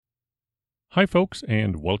Hi, folks,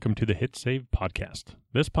 and welcome to the Hit Save podcast.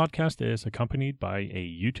 This podcast is accompanied by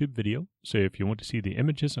a YouTube video, so if you want to see the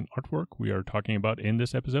images and artwork we are talking about in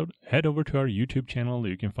this episode, head over to our YouTube channel that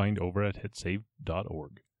you can find over at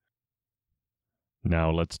hitsave.org.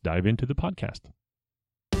 Now let's dive into the podcast.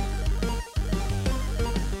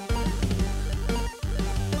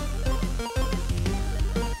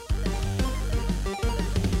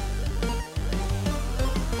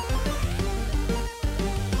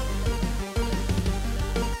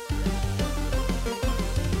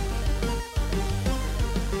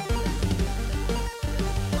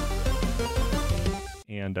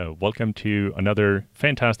 And welcome to another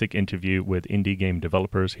fantastic interview with indie game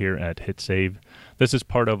developers here at HitSave. This is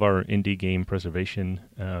part of our indie game preservation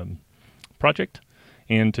project.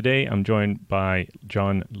 And today I'm joined by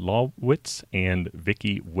John Lawwitz and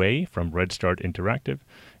Vicky Way from Red Start Interactive.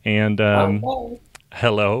 And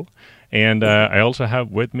hello. And I also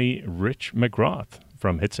have with me Rich McGrath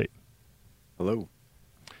from HitSave. Hello.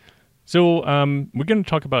 So we're going to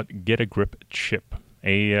talk about Get a Grip Chip,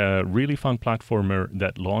 a really fun platformer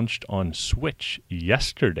that launched on Switch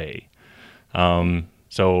yesterday.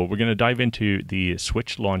 So we're going to dive into the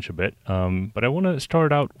Switch launch a bit, but I want to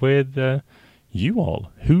start out with you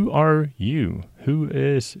all. Who are you? Who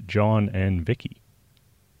is John and Vicky?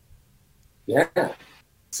 Yeah,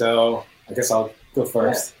 so I guess I'll go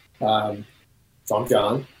first. So I'm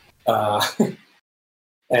John,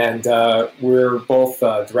 and we're both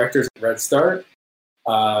directors at Red Start.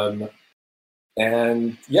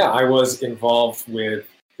 And yeah, I was involved with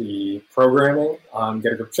the programming on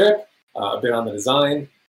Get a Grip Chip, a bit on the design,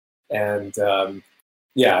 and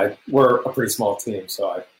yeah, we're a pretty small team, so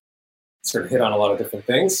I sort of hit on a lot of different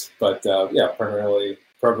things, but yeah, primarily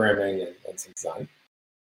programming and some design.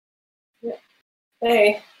 Yeah.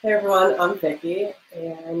 Hey everyone, I'm Vicky,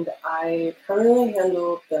 and I currently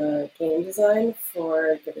handle the game design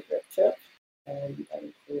for Get a Grip Chip, and that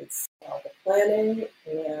includes all the planning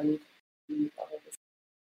and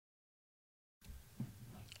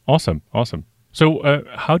Awesome. So,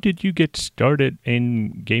 how did you get started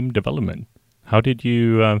in game development? How did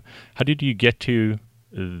you get to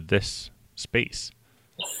this space?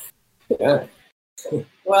 Yeah.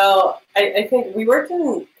 Well, I think we worked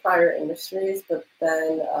in prior industries, but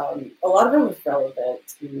then a lot of it was relevant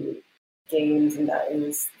to games, and that it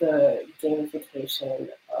was the gamification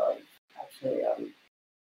of actually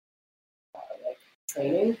like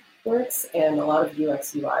training works and a lot of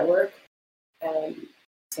UX UI work. And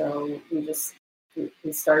so we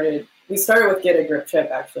started with Get a Grip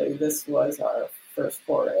Chip. Actually, this was our first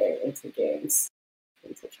foray into games,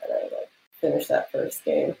 and to try to finish that first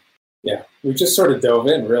game. Yeah, we just sort of dove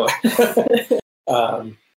in, really.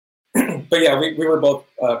 But yeah, we were both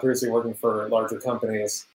previously working for larger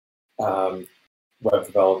companies, web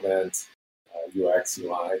development, UX,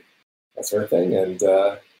 UI, that sort of thing. And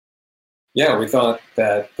yeah, we thought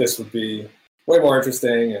that this would be way more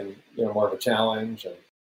interesting and more of a challenge. And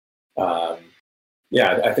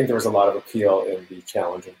yeah, I think there was a lot of appeal in the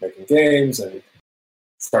challenge of making games and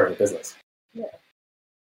starting a business. Yeah,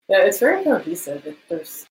 it's very cohesive.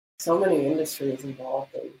 There's so many industries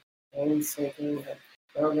involved in games making, and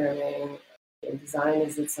programming, and design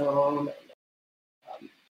is its own, and,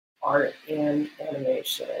 art and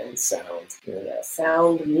animation, sound,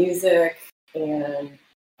 sound, music, and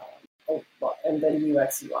then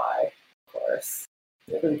UX UI, of course,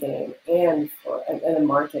 for the game and then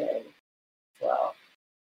marketing as well.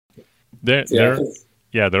 There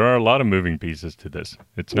are a lot of moving pieces to this.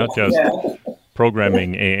 It's not just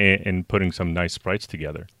programming and putting some nice sprites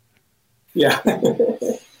together. Yeah.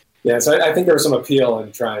 Yeah, so I think there was some appeal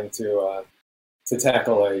in trying to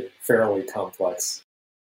tackle a fairly complex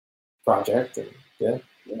project. And yeah.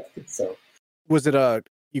 So was it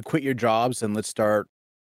you quit your jobs and let's start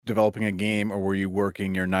developing a game, or were you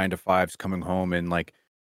working your 9-to-5s, coming home and like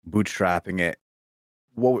bootstrapping it?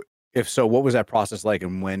 If so, what was that process like,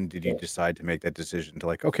 and when did you decide to make that decision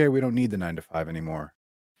to okay, we don't need the 9-to-5 anymore?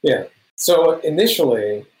 Yeah. So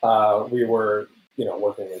initially, we were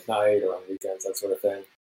working at night or on weekends, that sort of thing.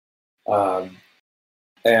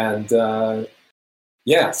 And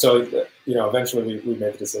yeah, so eventually we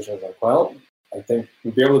made the decision well, I think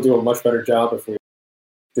we'd be able to do a much better job if we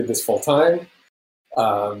did this full time.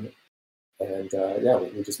 And yeah,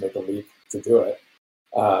 we just made the leap to do it.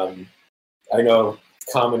 I know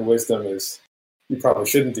common wisdom is you probably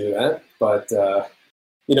shouldn't do that, but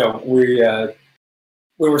we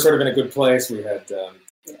were sort of in a good place. We had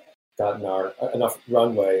gotten enough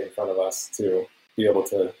runway in front of us to be able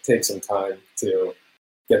to take some time to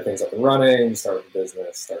get things up and running, start the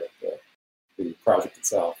business, start the project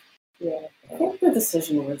itself. Yeah, I think the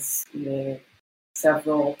decision was made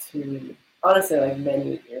honestly, like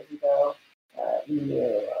many years ago. We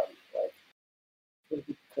knew like it would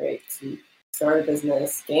be great to start a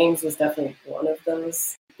business. Games was definitely one of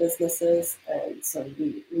those businesses, and so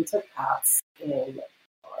we took paths in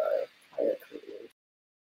our prior careers,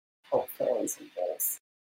 help fill in some things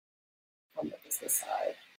on the business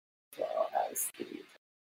side as well as the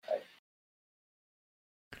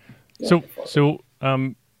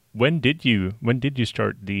side. When did you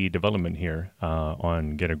start the development here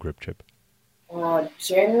on Get a Grip Chip?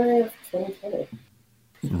 January of 2020.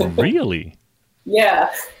 Really? Yeah.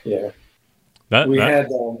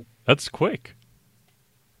 That's quick.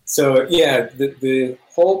 So yeah, the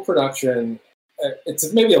whole production,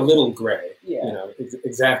 it's maybe a little gray, Yeah. the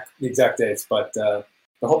exact dates, but the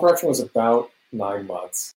whole production was about 9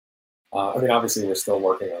 months. I mean, obviously we're still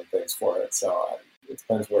working on things for it, so it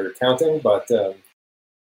depends where you're counting, but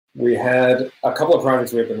we had a couple of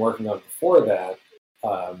projects we had been working on before that,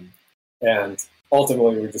 and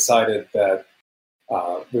ultimately we decided that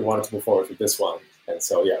we wanted to move forward with this one. And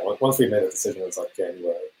so, yeah, once we made a decision, it was like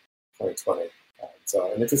January 2020.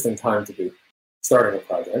 So an interesting time to be starting a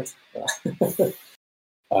project.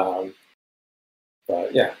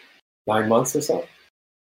 But yeah, 9 months or so.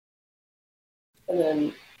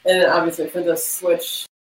 And obviously for the Switch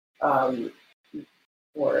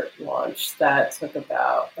port launch, that took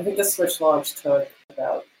I think the Switch launch took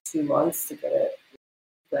about 2 months to get it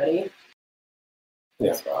ready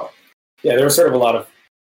as well. Yeah, there was sort of a lot of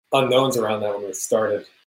unknowns around that when we started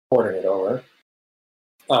porting it over.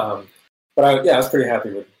 But I was pretty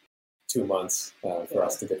happy with 2 months for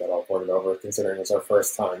us to get that all ported over, considering it was our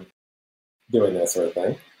first time doing that sort of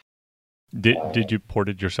thing. Did you port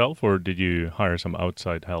it yourself, or did you hire some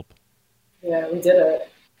outside help? Yeah, we did it.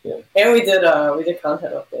 Yeah. And we did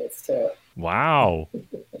content updates too. Wow.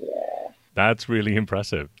 Yeah. That's really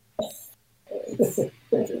impressive.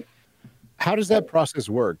 Thank you. How does that process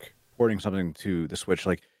work? Porting something to the Switch,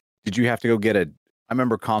 like, did you have to go get I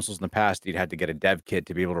remember consoles in the past, you'd had to get a dev kit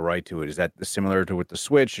to be able to write to it. Is that similar to with the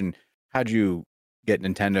Switch? And how'd you get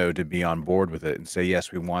Nintendo to be on board with it and say,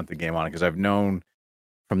 yes, we want the game on it? Because I've known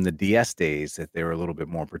from the DS days that they were a little bit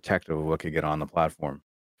more protective of what could get on the platform.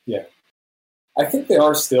 Yeah. I think they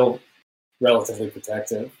are still relatively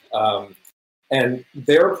protective. And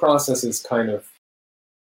their process is kind of,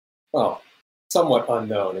 somewhat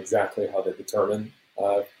unknown exactly how they determine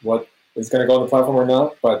what is going to go on the platform or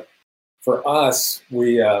not. But for us,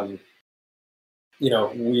 we had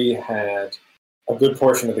a good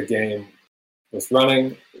portion of the game was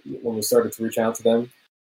running when we started to reach out to them.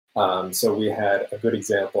 So we had a good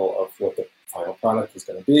example of what the final product was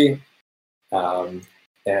going to be. And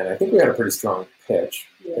I think we had a pretty strong pitch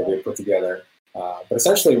that we had put together. But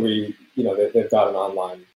essentially, they've got an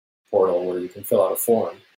online portal where you can fill out a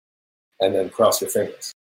form and then cross your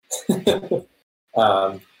fingers. I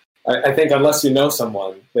think unless you know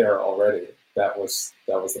someone there already, that was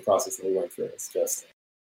the process that we went through. It's just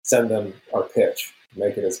send them our pitch,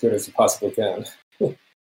 make it as good as you possibly can.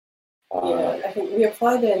 I think we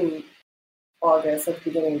applied in August, at the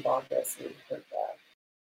beginning of August, and we heard that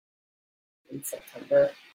in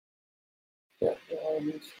September. Yeah.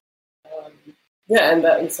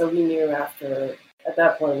 And so we knew after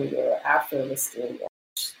the Steam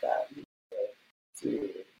launch that we would do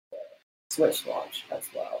the Switch launch as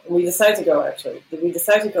well. And we decided to go ahead with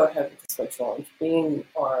the Switch launch being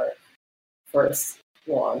our first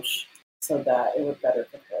launch so that it would better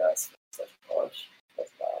prepare us for the Switch launch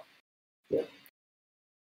as well. Yeah.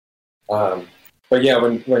 But yeah,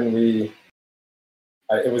 when we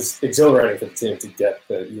it was exhilarating for the team to get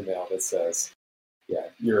the email that says,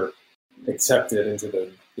 you're accepted into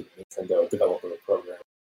the Nintendo developer program.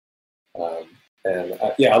 A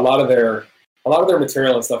lot of their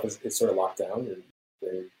material and stuff is sort of locked down, and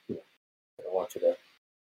they don't want you to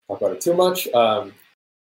talk about it too much.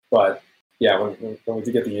 But yeah, when we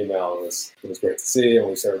did get the email, it was great to see, and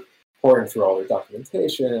we started pouring through all their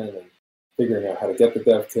documentation and figuring out how to get the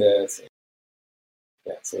dev kits.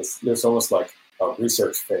 So there's almost like a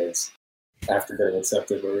research phase after getting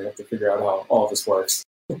accepted, where we have to figure out how all of this works.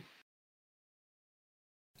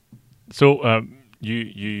 So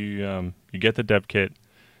you get the dev kit,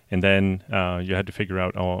 and then you had to figure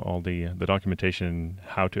out all the documentation,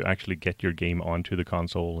 how to actually get your game onto the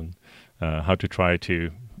console, and how to try to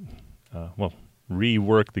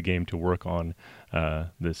rework the game to work on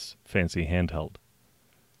this fancy handheld.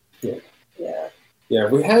 Yeah.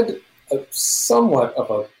 We had somewhat of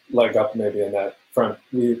a leg up maybe in that front.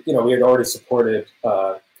 We had already supported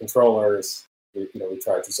controllers. We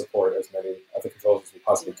tried to support as many other controllers as we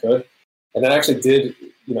possibly could, and that actually did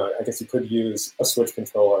I guess you could use a Switch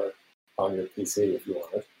controller on your PC if you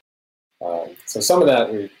wanted. So some of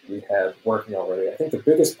that we had working already. I think the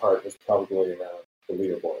biggest part was probably around the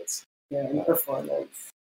leaderboards. Yeah, and performance.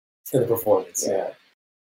 And the performance, yeah.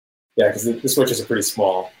 Yeah, because the Switch is a pretty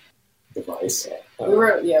small device. We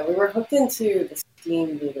were hooked into the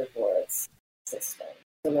Steam leaderboards system.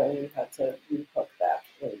 So then we had to rehook back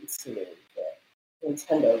into the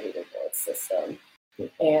Nintendo leaderboard system.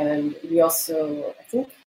 And we also, I think,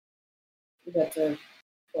 we had to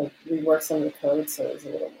rework some of the code so it was a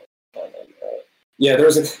little more fun, right? Yeah,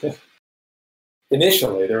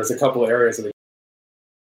 initially there was a couple of areas of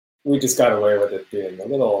we just got away with it being a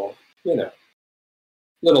little,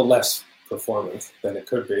 little less performant than it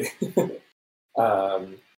could be.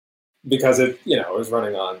 Because it was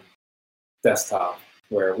running on desktop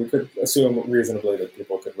where we could assume reasonably that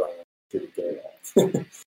people could run a 2D game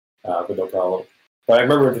with no problem. But I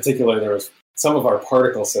remember in particular there was some of our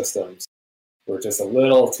particle systems were just a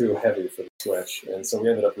little too heavy for the Switch, and so we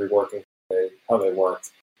ended up reworking how they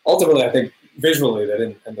worked. Ultimately, I think visually they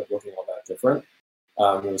didn't end up looking all that different.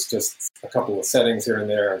 It was just a couple of settings here and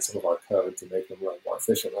there and some of our code to make them run more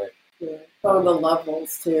efficiently. Yeah. Oh, the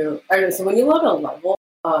levels too. So when you load a level,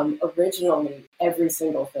 originally every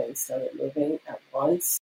single thing started moving at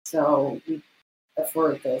once. So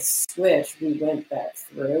for the Switch, we went back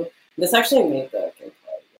through. This actually made the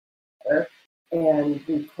gameplay better, and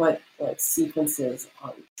we put sequences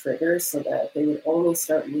on triggers so that they would only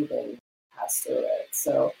start moving past through it.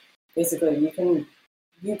 So basically, you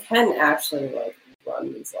can actually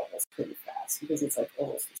run these levels pretty fast because it's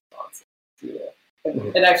almost responsive to it.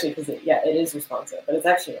 Mm-hmm. And actually, because it is responsive, but it's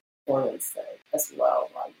actually a performance thing as well.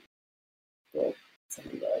 While you do some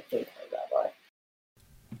of the gameplay that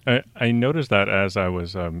way. I noticed that as I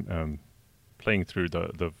was playing through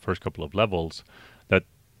the first couple of levels, that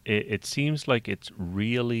it seems like it's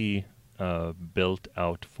really built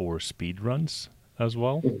out for speed runs as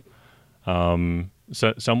well.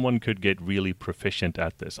 So someone could get really proficient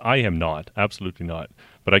at this. I am not, absolutely not.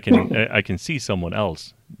 But I can see someone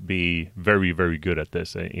else be very, very good at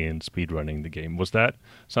this in speedrunning the game. Was that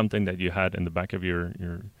something that you had in the back of your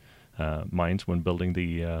minds when building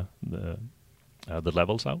the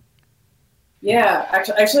levels out? Yeah,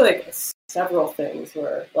 actually, several things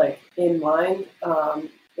were in mind.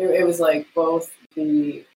 It was both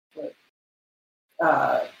the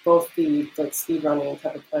speedrunning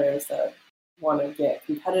type of players that want to get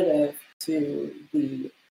competitive to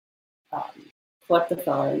the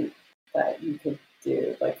collectathon that you could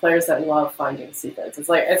do, players that love finding secrets. It's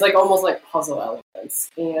almost like puzzle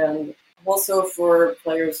elements, and also for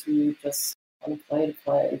players who just want to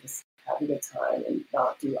play, just have a good time and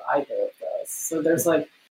not do either of those. So there's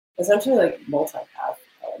essentially multi-path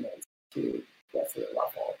elements to get through a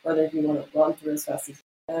level, whether you want to run through as fast as you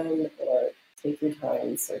can or take your time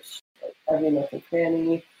and search every nook and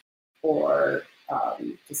cranny, or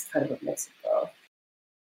just kind of a mix of both.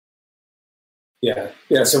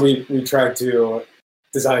 Yeah. So we tried to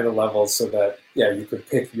design the levels so that you could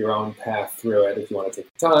pick your own path through it if you want to take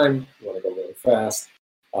your time, you want to go really fast.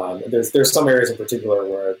 There's some areas in particular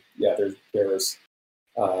where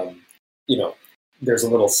there's a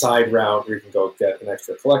little side route where you can go get an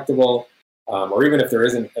extra collectible, or even if there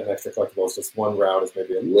isn't an extra collectible, it's just one route is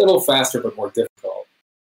maybe a little faster but more difficult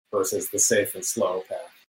versus the safe and slow path.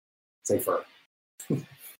 Safer.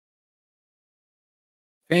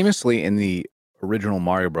 Famously, in the original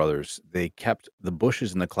Mario Brothers, they kept the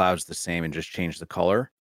bushes and the clouds the same and just changed the color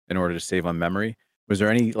in order to save on memory. Was there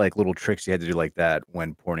any little tricks you had to do like that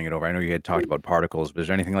when porting it over? I know you had talked about particles, but is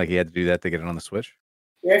there anything you had to do that to get it on the Switch?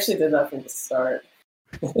 We actually did that from the start.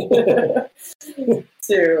 I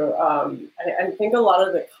think a lot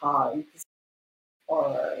of the cogs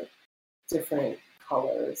are different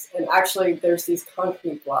colors, and actually there's these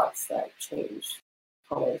concrete blocks that change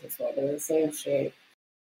colors as well. They're the same shape,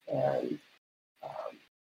 and a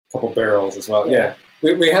couple barrels as well. Yeah.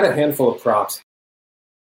 We had a handful of props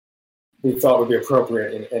we thought would be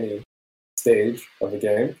appropriate in any stage of the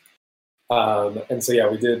game, and so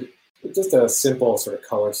we did just a simple sort of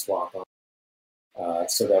color swap on,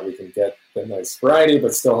 so that we can get the nice variety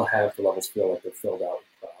but still have the levels feel like they're filled out with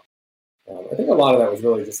prop. I think a lot of that was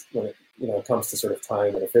really just when it comes to sort of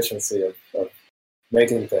time and efficiency of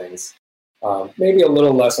making things. Maybe a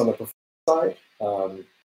little less on the performance side.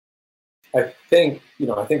 I think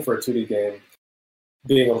for a 2D game,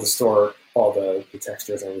 being able to store all the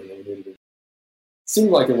textures and everything we needed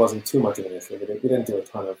seemed like it wasn't too much of an issue. We didn't do a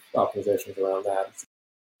ton of optimizations around that.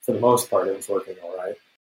 For the most part, it was working all right.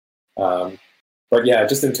 But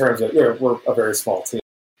just in terms of, we're a very small team.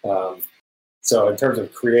 So in terms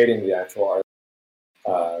of creating the actual art,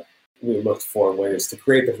 we looked for ways to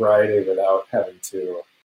create the variety without having to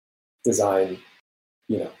design,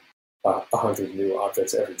 100 new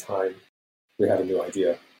objects every time we had a new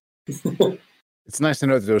idea. It's nice to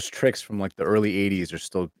know that those tricks from like the early 80s are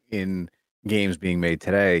still in games being made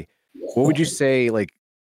today. What would you say, like,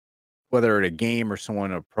 whether at a game or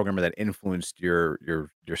someone, a programmer that influenced your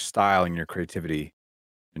style and your creativity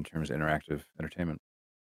in terms of interactive entertainment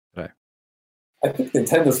today? I think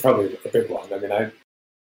Nintendo's probably a big one. I mean, I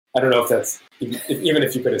don't know if that's even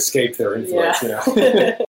if you could escape their influence,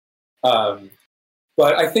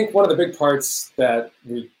 But I think one of the big parts that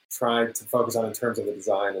we tried to focus on in terms of the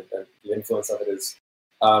design and the influence of it is,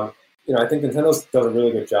 I think Nintendo does a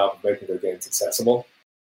really good job of making their games accessible.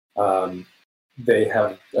 They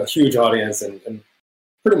have a huge audience, and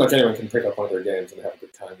pretty much anyone can pick up one of their games and have a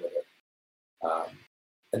good time with it.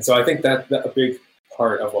 And so I think that a big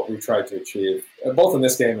part of what we tried to achieve, both in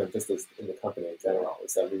this game and just in the company in general,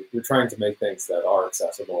 is that we're trying to make things that are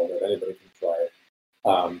accessible, that anybody can play,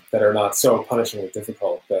 that are not so punishingly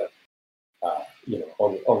difficult that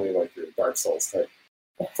only like your Dark Souls type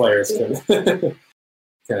players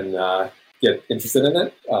can get interested in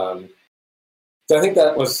it. So I think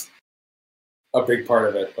that was a big part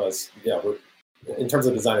of it. In terms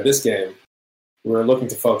of design of this game, we're looking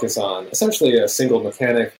to focus on essentially a single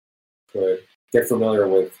mechanic could get familiar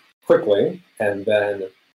with quickly, and then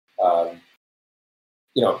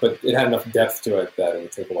but it had enough depth to it that it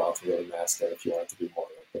would take a while to really master if you wanted to be more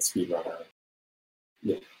like a speedrunner,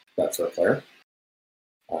 that sort of player.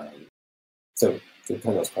 So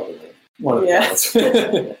Nintendo's probably one of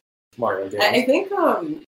the Mario games. I think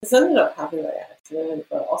this ended up happening by accident,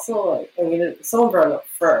 but also someone brought it up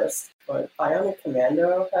first, but Bionic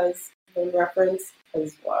Commando has been referenced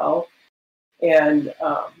as well, and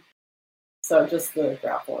so just the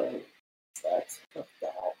grappling aspect of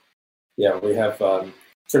that. Yeah, we have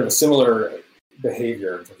sort of a similar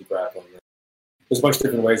behavior in terms of grappling. There's a bunch of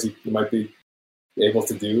different ways you might be able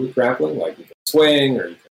to do grappling, like you can swing, or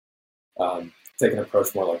you can take an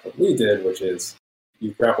approach more like what we did, which is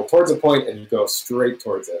you grapple towards a point and you go straight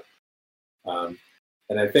towards it.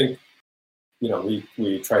 And I think,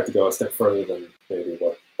 we tried to go a step further than maybe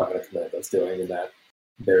what Bionic Commando is doing, in that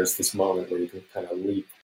there's this moment where you can kind of leap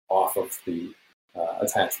off of the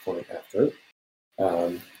attach point after it.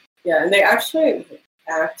 And they actually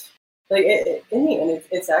act like in the end.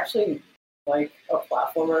 It's actually like a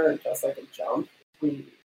platformer, just like a jump.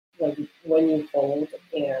 Like when you hold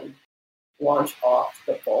and launch off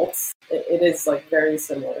the bolts, it is like very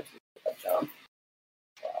similar to a jump.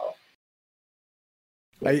 Wow.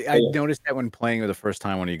 I noticed that when playing it the first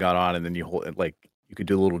time when you got on, and then you hold it, like you could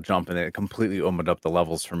do a little jump, and it completely opened up the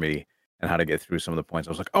levels for me and how to get through some of the points.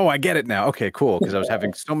 I was like, oh, I get it now. Okay, cool. Because I was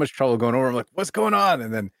having so much trouble going over. I'm like, what's going on?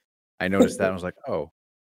 And then I noticed that. I was like, oh.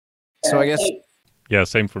 So I guess. Yeah,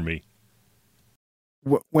 same for me.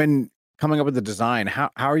 When coming up with the design,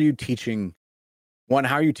 how are you teaching? One,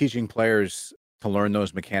 how are you teaching players to learn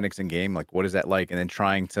those mechanics in game? Like, what is that like? And then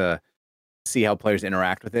trying to see how players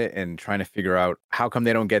interact with it and trying to figure out how come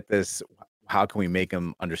they don't get this? How can we make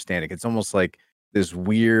them understand it? It's almost like this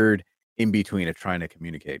weird in between of trying to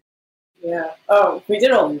communicate. Yeah. Oh, we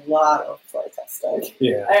did a lot of play testing.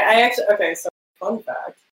 Yeah. I actually, okay, so fun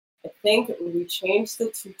fact. I think we changed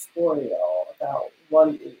the tutorial about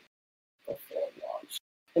 1 week before launch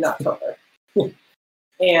in October.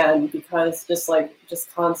 And because just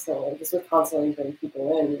constantly bring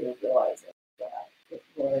people in, we were realizing that it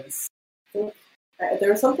was,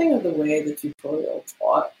 there was something of the way the tutorial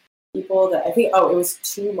taught people that I think, it was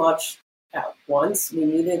too much at once. We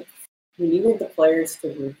needed the players to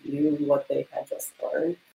review what they had just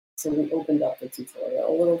learned. So we opened up the tutorial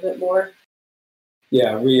a little bit more.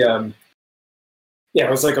 Yeah, it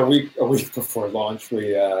was like a week before launch.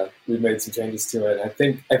 We made some changes to it. I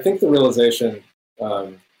think the realization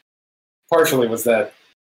partially was that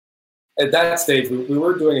at that stage we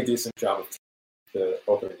were doing a decent job of the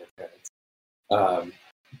opening mechanics,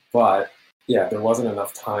 but there wasn't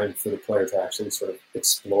enough time for the player to actually sort of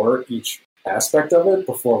explore each aspect of it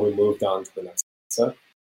before we moved on to the next set.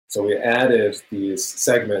 So we added these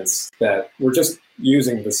segments that were just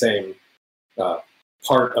using the same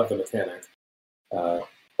part of the mechanic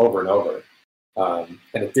over and over, and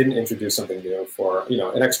it didn't introduce something new for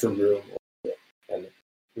an extra room, and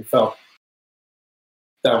we felt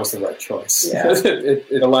that was the right choice. Yeah.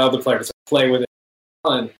 it allowed the player to play with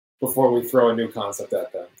it before we throw a new concept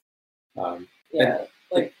at them.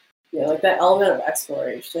 Like that element of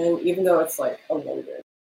exploration, even though it's like a limited,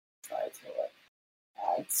 try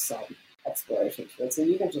to add some exploration to it, so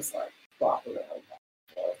you can just like walk around.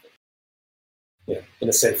 In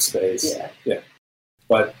a safe space. Yeah.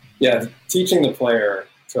 But yeah, teaching the player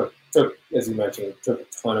took, as you mentioned, took a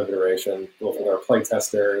ton of iteration, both with our play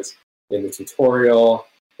testers, in the tutorial,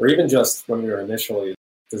 or even just when we were initially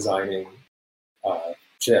designing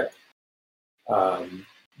chip.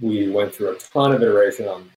 We went through a ton of iteration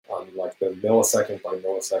on like the millisecond by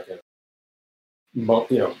millisecond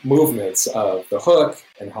movements of the hook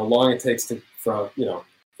and how long it takes to from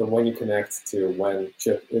when you connect to when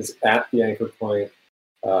chip is at the anchor point,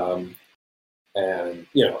 and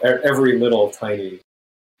every little tiny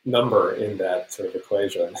number in that sort of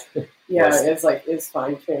equation. Yeah, it's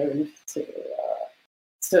fine tuned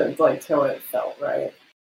to like how it felt, right?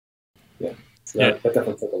 Yeah, so that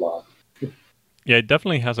definitely took a lot. Yeah, it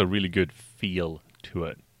definitely has a really good feel to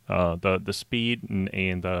it. The speed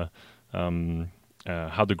and the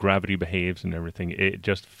how the gravity behaves and everything, it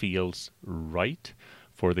just feels right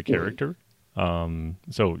for the character.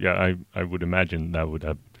 So yeah, I would imagine that would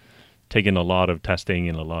have taken a lot of testing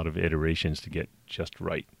and a lot of iterations to get just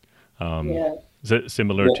right.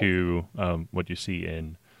 Similar to what you see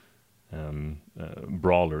in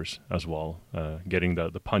brawlers as well, getting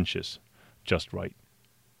the punches just right.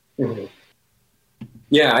 Mm-hmm.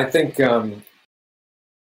 Yeah, I think it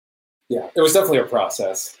was definitely a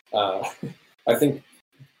process. I think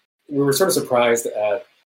we were sort of surprised at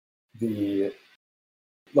the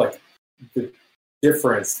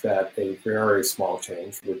difference that a very small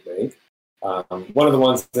change would make. One of the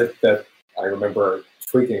ones that I remember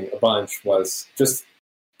tweaking a bunch was just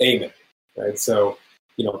aiming, right? So,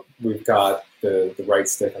 we've got the right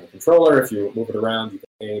stick on the controller. If you move it around, you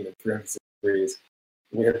can aim at 360 degrees.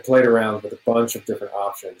 We had played around with a bunch of different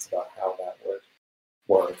options about how that would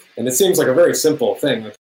work. And it seems like a very simple thing.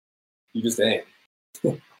 Like, you just aim.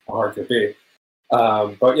 How hard could it be?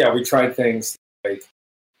 But yeah, we tried things like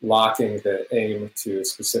locking the aim to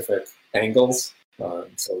specific angles.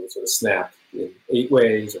 So we sort of snap in 8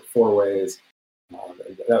 ways or 4 ways.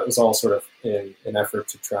 And that was all sort of in an effort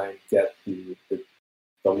to try and get the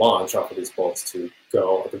launch off of these bolts to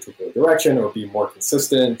go a particular direction or be more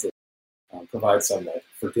consistent and provide some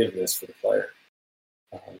forgiveness for the player.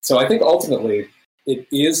 So I think ultimately it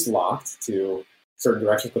is locked to certain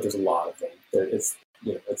directions, but there's a lot of them. It's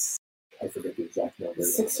I forget the exact number.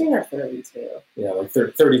 16 or 32. Yeah, like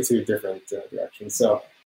 32 different directions. So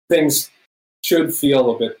things should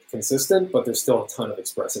feel a bit consistent, but there's still a ton of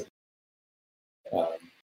expressive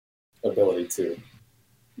ability to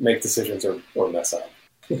make decisions or mess up.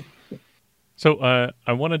 So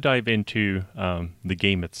I want to dive into the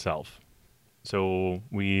game itself. So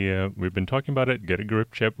we've been talking about it, Get a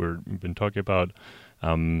Grip Chip. We've been talking about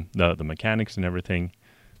the mechanics and everything.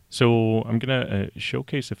 So I'm going to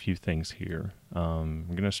showcase a few things here. I'm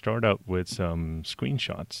going to start out with some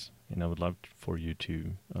screenshots, and I would love for you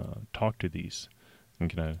to talk to these. I'm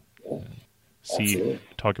going to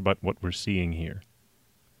talk about what we're seeing here.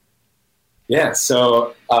 Yeah,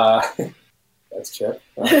 so that's Chip.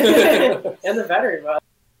 And the battery bot.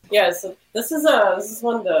 Yeah, so this is in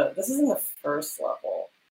the first level,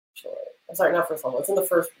 actually. I'm sorry, not first level. It's in the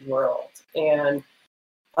first world, and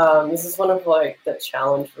this is one of the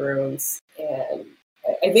challenge rooms, and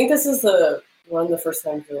I think this is one of the first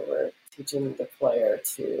times that we're teaching the player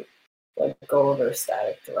to go over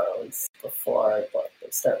static drones before they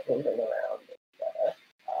start moving around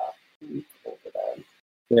and leap over them.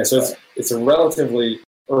 Yeah, so it's a relatively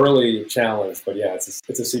early challenge, but yeah, it's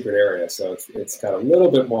a secret area, so it's got a little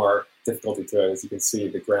bit more difficulty to it. As you can see,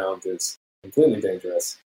 the ground is completely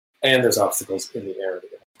dangerous, and there's obstacles in the air that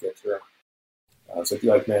you have to get through. So if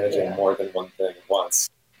you managing more than one thing at once.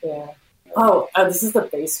 Yeah. This is the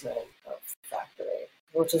basement of the factory,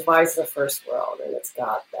 which is why it's the first world, and it's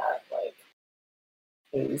got that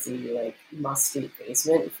hazy, musty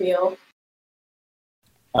basement feel.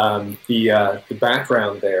 The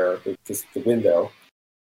background there, the window,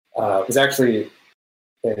 was actually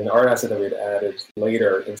an art asset that we had added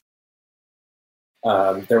later.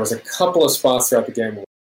 There was a couple of spots throughout the game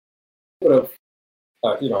where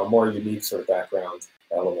a more unique sort of background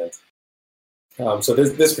element. So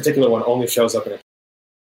this particular one only shows up in a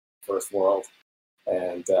first world,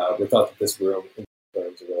 and we thought that this room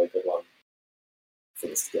was a really good one for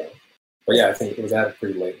this game. But yeah, I think it was added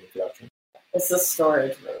pretty late in the production. It's the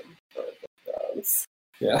storage room for the drones.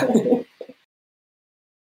 Yeah.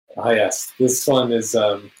 Yes. This one is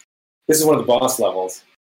one of the boss levels,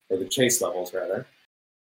 or the chase levels rather.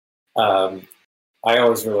 I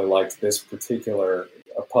always really liked this particular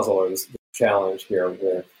puzzle or this challenge here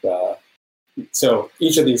with so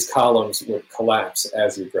each of these columns would collapse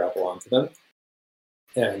as you grapple onto them.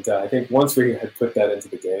 And I think once we had put that into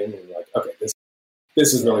the game, we were like, okay,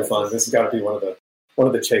 this is really fun. This has got to be one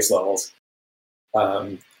of the chase levels.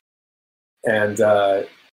 So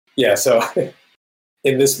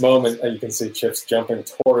in this moment, you can see Chips jumping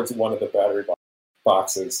towards one of the battery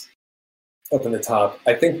boxes up in the top.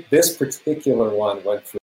 I think this particular one went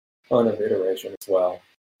through a ton of iteration as well.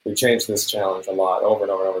 We changed this challenge a lot over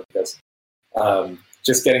and over and over because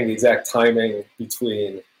just getting the exact timing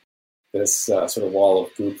between this sort of wall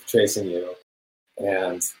of goop chasing you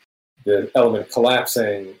and the element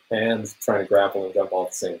collapsing and trying to grapple and jump all at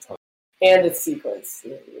the same time. And it's sequenced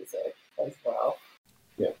in music as well.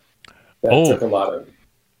 Yeah. That took a lot of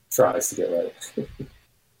tries to get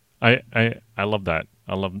right. I love that.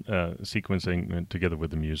 I love sequencing together with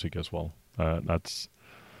the music as well. That's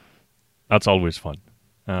always fun.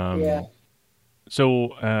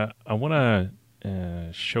 So I want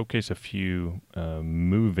to showcase a few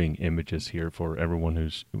moving images here for everyone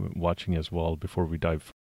who's watching as well before we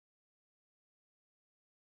dive.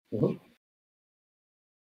 Mm-hmm.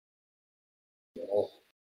 Yeah.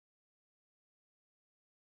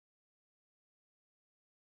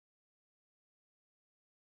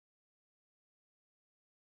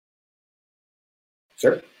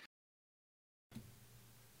 Sure.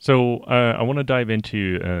 So I want to dive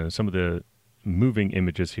into some of the moving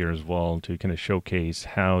images here as well to kind of showcase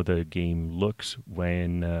how the game looks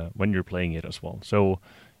when you're playing it as well. So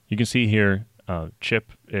you can see here,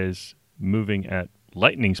 Chip is moving at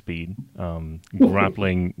lightning speed,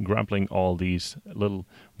 grappling all these little,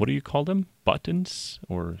 what do you call them? Buttons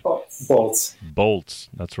or bolts? Bolts.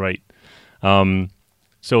 That's right.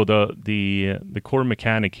 So the core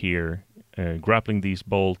mechanic here, grappling these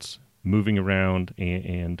bolts, moving around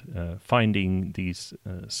and finding these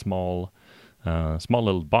small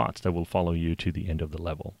little bots that will follow you to the end of the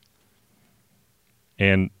level.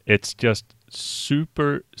 And it's just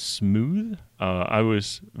super smooth. I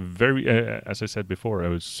was very, as I said before, I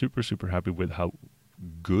was super happy with how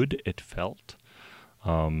good it felt.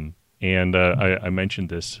 And I mentioned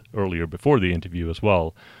this earlier before the interview as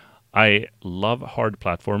well. I love hard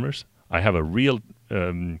platformers. I have a real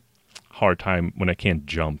hard time when I can't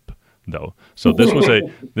jump, though. So this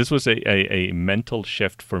was a mental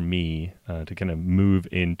shift for me to kind of move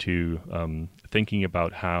into thinking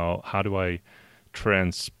about how do I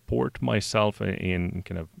transport myself and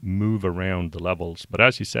kind of move around the levels. But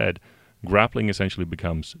as you said, grappling essentially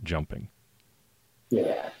becomes jumping.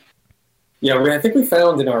 Yeah. I think we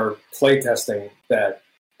found in our play testing that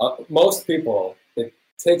most people, it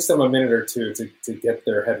takes them a minute or two to get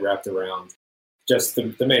their head wrapped around just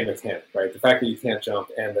the main mechanic, right? The fact that you can't jump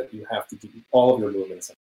and that you have to do all of your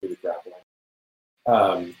movements through the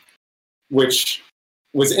grappling, which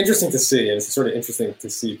was interesting to see, and it's sort of interesting to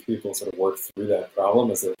see people sort of work through that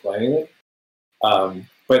problem as they're playing it. In our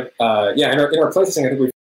playtesting, I think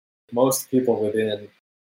we most people within,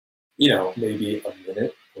 maybe a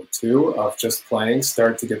minute or two of just playing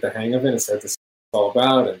start to get the hang of it and start to see what it's all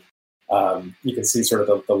about, and you can see sort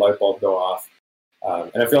of the light bulb go off.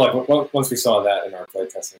 And I feel like once we saw that in our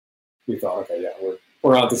playtesting, we thought, okay, yeah,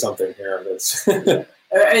 we're onto something here. And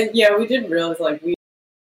we didn't realize we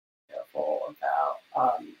were careful about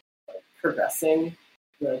progressing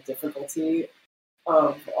the difficulty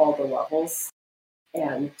of all the levels,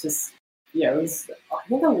 and just I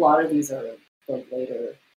think a lot of these are the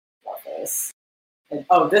later levels. And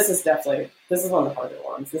this is one of the harder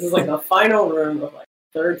ones. This is the final room of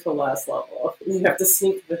third to last level. You have to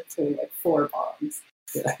sneak between 4 bombs.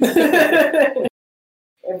 Yeah.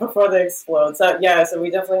 And before they explode. So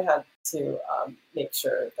we definitely had to make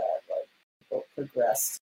sure that people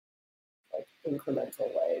progressed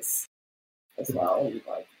incremental ways as well,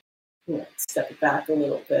 and step it back a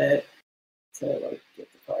little bit to give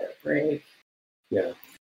the player a break. We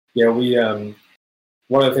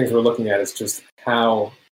one of the things we're looking at is just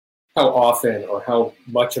how often or how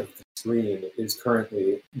much of the screen is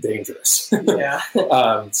currently dangerous. Yeah.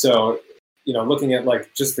 Looking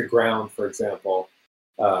at just the ground, for example,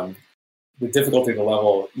 the difficulty of the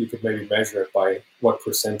level, you could maybe measure it by what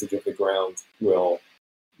percentage of the ground will,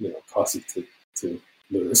 cause you to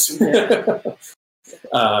lose. Yeah.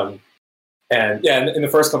 In the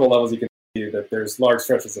first couple levels, you can see that there's large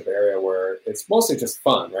stretches of area where it's mostly just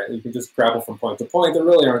fun, right? You can just grapple from point to point. There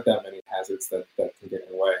really aren't that many hazards that can get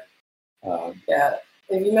in the way.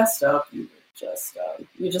 If you messed up, you just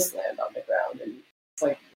land on the ground and it's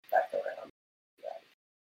back around.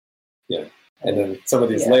 Yeah. And then some of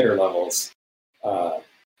these later levels,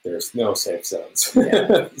 there's no safe zones.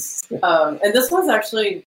 And this one's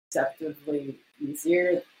actually deceptively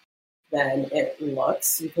easier than it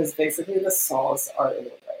looks, because basically the saws are in a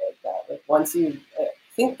way that once you, I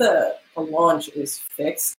think the launch is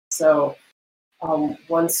fixed, so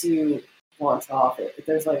once you launch off it,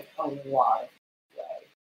 there's a lot of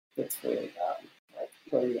between like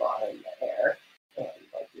where you are in the air and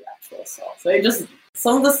like the actual cell. So it just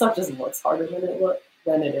some of the stuff just looks harder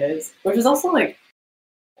than it is, which is also like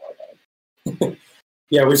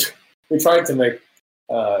Yeah, we tried to make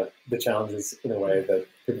the challenges in a way that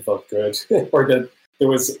people felt good, or that there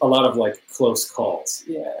was a lot of like close calls.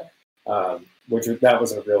 Yeah. That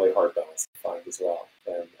was a really hard balance to find as well,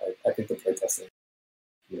 and I think the playtesting,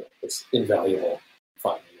 was invaluable.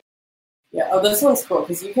 Finding it. Yeah. Oh, this one's cool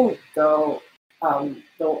because you can go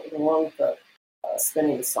the one with the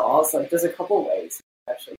spinning saws. Like, there's a couple ways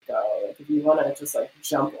you actually go. Like, if you want to just like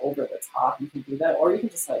jump over the top, you can do that, or you can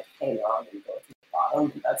just like hang on and go to the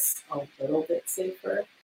bottom. And that's a little bit safer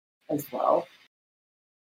as well.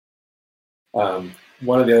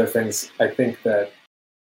 One of the other things I think that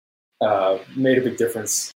made a big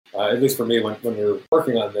difference, at least for me, when we were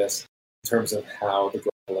working on this, in terms of how the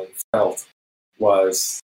grappling felt,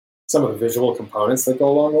 was some of the visual components that go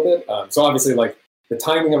along with it. So obviously, like the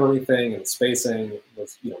timing of everything and the spacing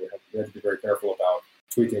was, we had to be very careful about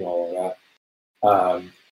tweaking all of that.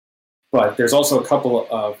 But there's also a couple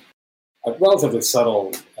of relatively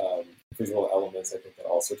subtle visual elements, I think, that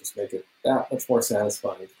also just make it that much more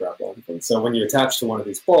satisfying to grapple everything. So when you attach to one of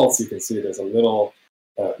these bolts, you can see there's a little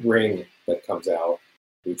ring that comes out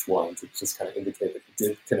each one to just kind of indicate that you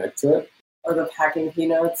did connect to it. Or the packing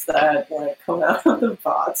peanuts that like come out of the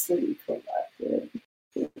box when you come back in.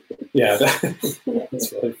 Yeah,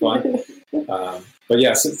 that's really fun. But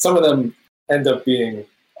yeah, so some of them end up being,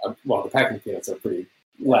 the packing peanuts are pretty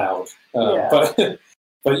loud. But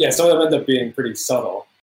yeah, some of them end up being pretty subtle.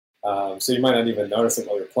 So you might not even notice it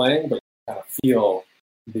while you're playing, but you kind of feel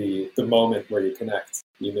the moment where you connect.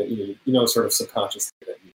 You know, sort of subconsciously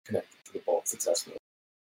that you connected to the bolt successfully.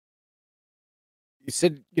 You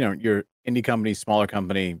said, your indie company, smaller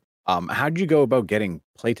company. How did you go about getting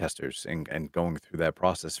playtesters and going through that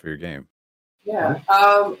process for your game? Yeah.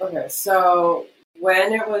 Okay. So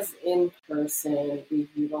when it was in person, we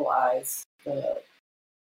utilized the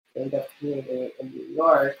Game Dev community in New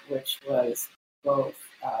York, which was both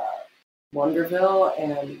Wonderville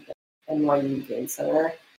and NYU Game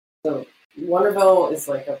Center. So Wonderville is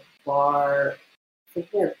like a bar, I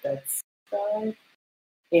think near Bed-Stuy,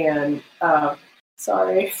 and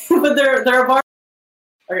sorry, but they're a bar.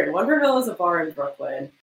 Okay, Wonderville is a bar in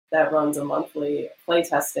Brooklyn that runs a monthly play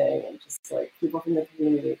testing, and just like people from the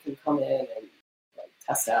community can come in and like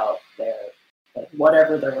test out their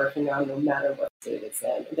whatever they're working on, no matter what state it's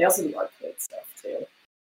in. And they also do arcade stuff too.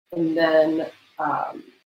 And then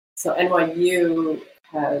so NYU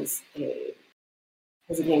has a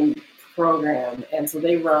game program, and so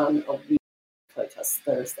they run a week playtest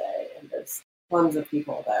Thursday, and there's tons of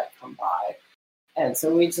people that come by, and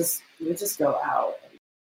so we just go out and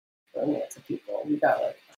bring it to people. We got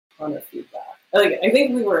like a ton of feedback. Like I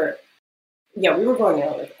think we were going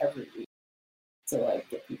out like every week to like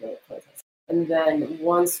get people to playtest. And then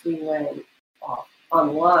once we went off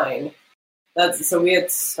online, so we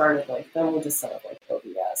had started like then we just set up like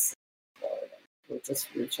OBS. We're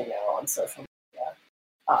just reaching out on social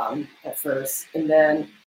media at first, and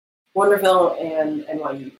then Wonderville and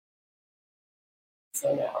NYU.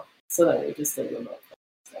 So then we just did remote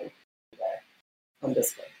thing on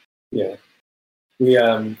Discord. Yeah, we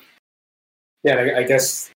I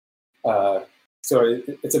guess so.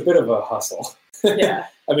 It's a bit of a hustle. Yeah.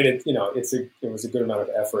 I mean, it was a good amount of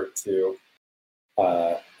effort to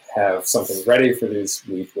have something ready for these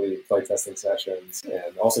weekly playtesting sessions,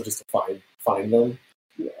 and also just to find them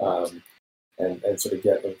and sort of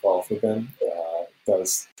get involved with them.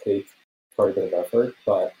 Does take quite a bit of effort,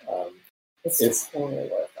 but it's totally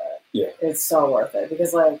worth it. Yeah, it's so worth it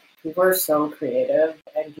because like people are so creative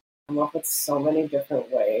and come up with so many different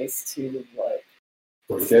ways to like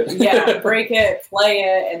break it. Yeah, break it, play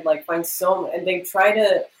it, and like find and they try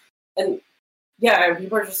to, and yeah,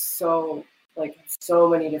 people are just so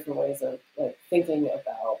many different ways of like thinking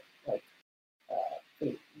about like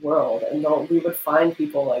the world, and we would find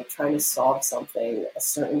people like trying to solve something a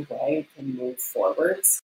certain way to move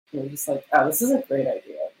forwards. And we're just like, oh, this is a great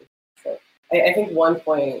idea. I think one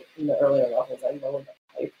point in the earlier levels, I lowered the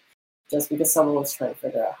pipe just because someone was trying to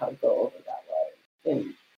figure out how to go over that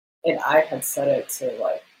way, and I had set it to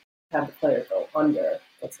like have the player go under.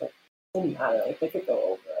 It's like it didn't matter; like they could go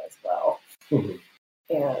over as well. Mm-hmm.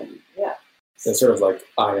 And yeah, it's sort of like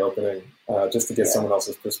eye-opening, just to get someone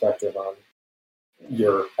else's perspective on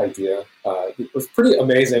your idea. It was pretty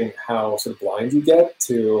amazing how sort of blind you get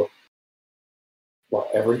to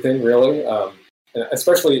everything, really. And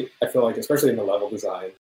especially, I feel like, especially in the level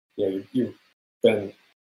design, you've been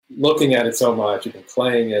looking at it so much, you've been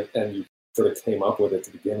playing it, and you sort of came up with it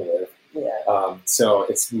to begin with. Yeah. So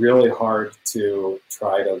it's really hard to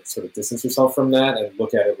try to sort of distance yourself from that and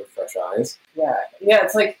look at it with fresh eyes. Yeah.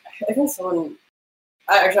 It's like, I think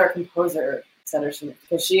actually our composer said her,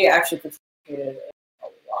 because she actually participated in a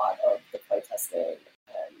lot of the playtesting,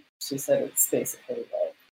 and she said it's basically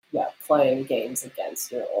like, playing games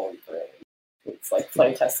against your own brain. It's like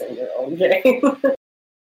playtesting your own game.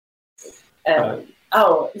 And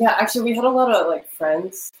actually, we had a lot of like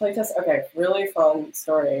friends playtest. Okay, really fun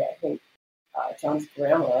story. I think John's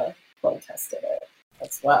grandma playtested it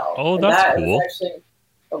as well. Oh, and that's that cool. was actually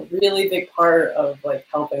a really big part of like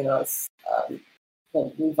helping us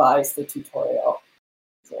like revise the tutorial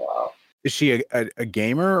as well. Is she a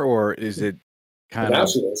gamer, or is it kind Now of?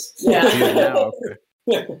 she is. Yeah. She is now.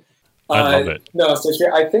 Okay. I love it. No, so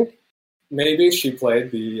I think maybe she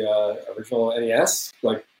played the original NES,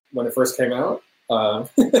 like when it first came out,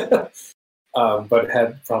 but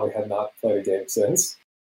probably had not played a game since.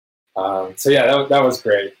 So yeah, that was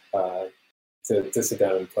great to sit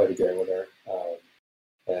down and play the game with her.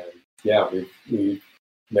 And yeah, we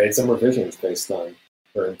made some revisions based on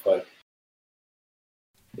her input.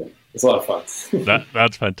 Yeah, it's a lot of fun.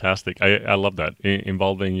 That's fantastic. I love that,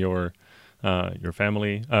 involving your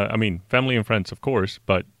family. I mean, family and friends, of course,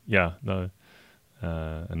 but yeah,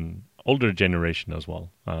 an older generation as well.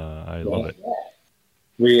 I love it.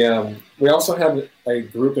 We also have a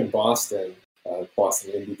group in Boston,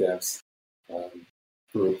 Boston Indie Devs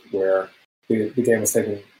group, where the game was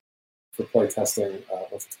taken for play testing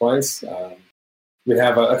once or twice. We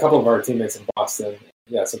have a couple of our teammates in Boston.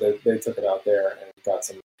 Yeah, so they took it out there and got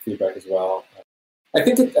some feedback as well. I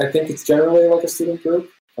think it's generally like a student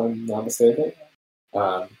group, if I'm not mistaken,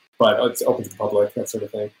 but it's open to the public, that sort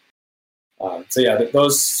of thing. So yeah,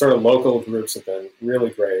 those sort of local groups have been really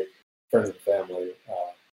great, friends and family.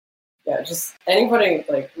 Yeah, just anybody,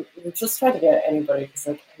 like, we just try to get anybody, because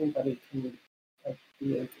like anybody can like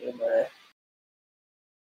be a gamer.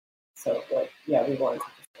 So like, yeah, we wanted to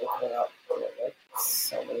just open it up for like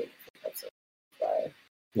so many types of play.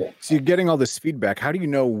 Yeah. So you're getting all this feedback. How do you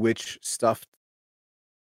know which stuff?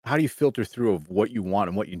 How do you filter through of what you want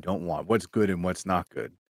and what you don't want? What's good and what's not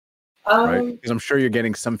good? Right? Because I'm sure you're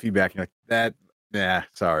getting some feedback. You're like, that, yeah,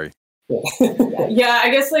 sorry. Yeah, I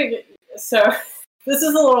guess like, so this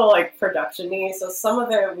is a little like production-y. So some of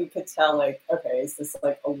it we could tell like, okay, is this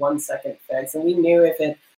like a 1 second fix? And we knew if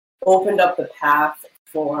it opened up the path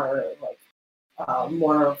for like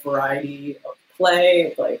more variety of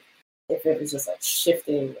play, like if it was just like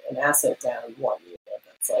shifting an asset down one unit,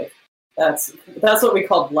 that's what we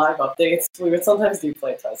called live updates. We would sometimes do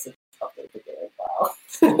play tests and update the game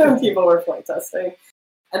while people were play testing.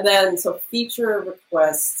 And then, so feature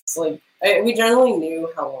requests, like, we generally knew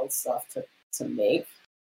how long stuff took to make.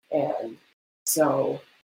 And so,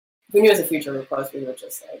 if we knew it was a feature request, we would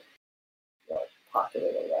just, like, pocket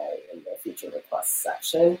it away in the feature request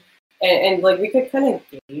section. And like, we could kind of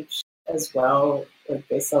gauge as well, like,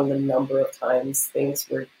 based on the number of times things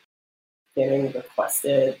were getting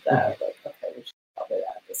requested, that, like, okay, we should probably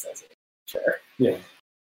add this as a feature. Yeah.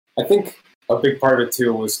 I think a big part of it,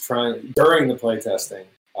 too, was trying, during the playtesting,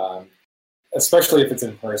 especially if it's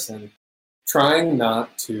in person, trying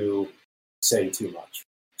not to say too much,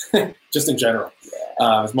 just in general.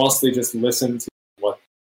 Yeah. It's mostly just listen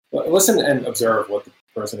and observe what the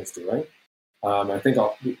person is doing. I think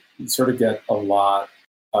you sort of get a lot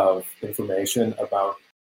of information about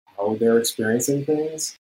how they're experiencing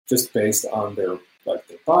things, just based on their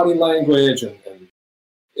body language and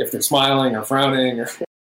if they're smiling or frowning. Or,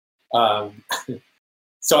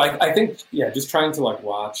 so I think, yeah, just trying to like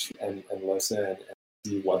watch and listen and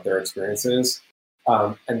see what their experience is.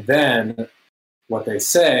 And then what they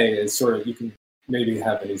say is sort of, you can maybe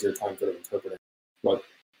have an easier time sort of interpreting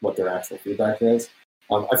what their actual feedback is.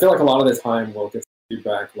 I feel like a lot of the time we'll get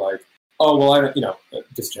feedback like, oh, well, I don't,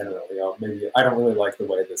 just generally, maybe I don't really like the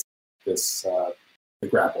way the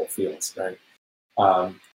grapple feels, right?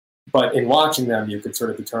 But in watching them, you could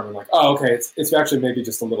sort of determine like, oh, okay, it's actually maybe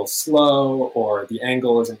just a little slow, or the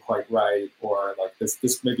angle isn't quite right, or like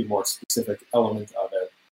this maybe more specific element of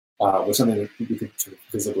it was something that you could sort of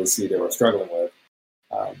visibly see they were struggling with.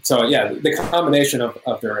 So yeah, the combination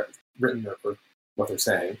of their written or what they're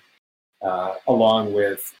saying, along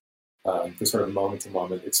with the sort of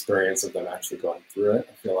moment-to-moment experience of them actually going through it,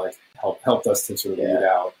 I feel like helped us to sort of weed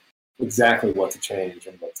out exactly what to change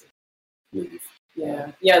and what to leave.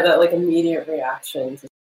 Yeah, that like immediate reaction to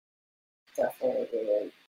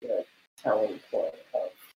definitely a telling point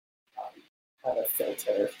of how to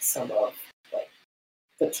filter some of like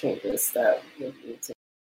the changes that would need to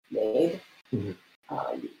be made. Mm-hmm.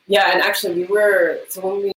 And actually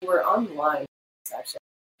when we were online, it's actually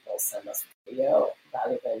send us video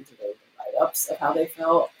rather than doing the write-ups of how they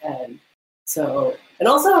felt. And so, and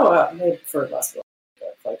also made for less work for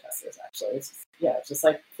play testers, actually. It's just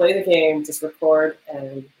like play the game, just record,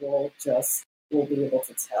 and we'll be able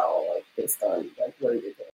to tell, like, based on like where you're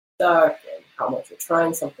getting stuck and how much you're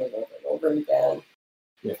trying something over and over again.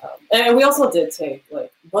 Yeah. And we also did take,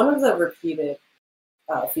 like, one of the repeated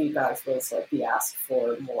feedbacks was like the ask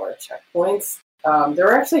for more checkpoints. There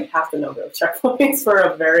were actually half the number of checkpoints for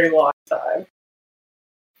a very long time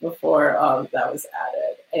before that was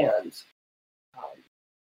added, and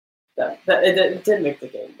that it did make the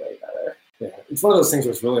game way better. Yeah, it's one of those things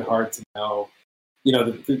where it's really hard to know. You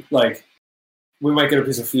know, like we might get a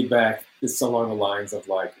piece of feedback that's along the lines of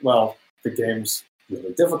like, well, the game's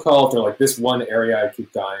really difficult, or like this one area I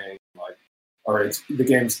keep dying, like, or the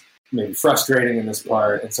game's maybe frustrating in this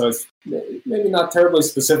part, and so it's maybe not terribly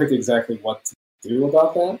specific exactly what to do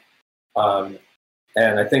about that.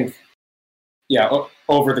 And I think,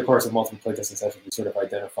 over the course of multiple playtesting sessions, we sort of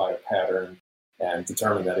identified a pattern and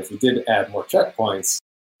determined that if we did add more checkpoints,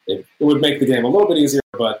 it would make the game a little bit easier,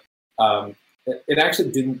 but it actually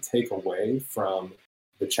didn't take away from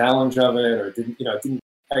the challenge of it, or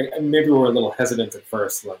maybe we were a little hesitant at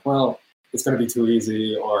first, like, well, it's going to be too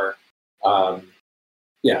easy, or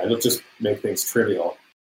it'll just make things trivial.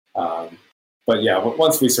 But yeah,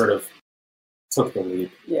 once we sort of took the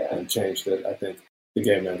leap and changed it, I think the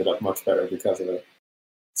game ended up much better because of it.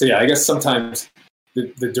 So yeah, I guess sometimes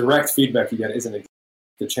the direct feedback you get isn't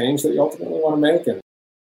the change that you ultimately want to make, and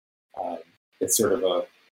it's sort of the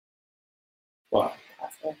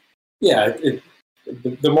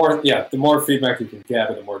more feedback you can get,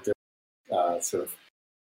 and the more sort of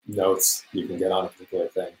notes you can get on a particular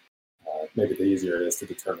thing, maybe the easier it is to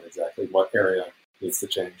determine exactly what area needs to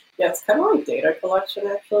change. Yeah, it's kind of like data collection,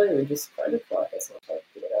 actually. We just try to collect as much like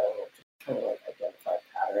data, and we're just trying to like identify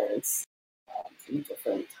patterns from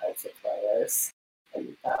different types of players,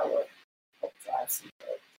 and that would help drive some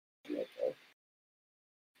good making.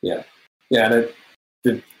 Yeah,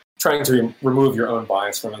 and trying to remove your own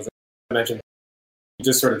bias from it, as I mentioned, you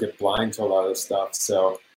just sort of get blind to a lot of this stuff.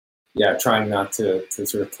 So yeah, trying not to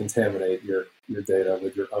sort of contaminate your data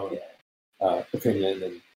with your own opinion.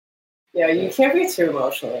 And you can't be too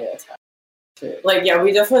emotionally attached to it. Like,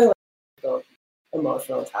 we definitely build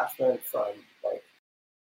emotional attachment from like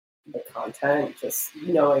the content, just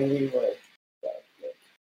knowing we would make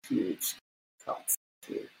huge cuts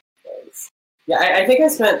to things. I think I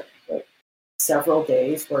spent like several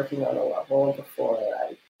days working on a level before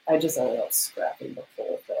I just ended up scrapping the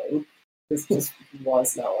whole thing. This just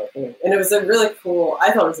was not working. And it was a really cool,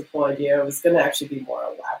 I thought it was a cool idea. It was going to actually be more a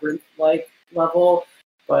labyrinth-like level,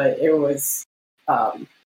 but it was a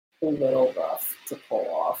little rough to pull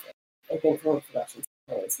off. I think from a production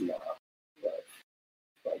standpoint, it's not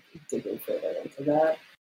like digging further into that.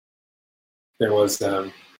 There was,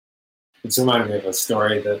 it's reminded me of a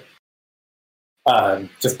story that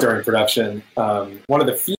just during production, one of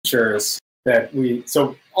the features that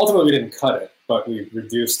so ultimately we didn't cut it, but we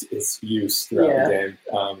reduced its use throughout the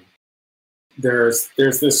game. There's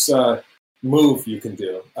this move you can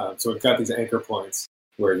do. So we've got these anchor points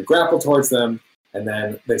where you grapple towards them, and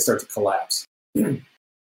then they start to collapse.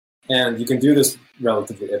 And you can do this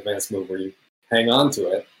relatively advanced move where you hang on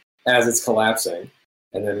to it as it's collapsing,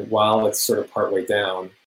 and then while it's sort of partway down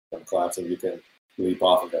from collapsing, you can leap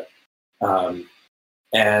off of it.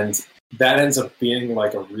 And that ends up being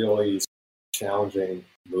like a really challenging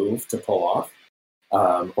move to pull off,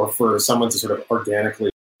 or for someone to sort of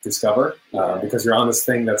organically discover, because you're on this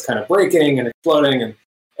thing that's kind of breaking and exploding,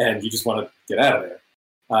 and you just want to get out of there.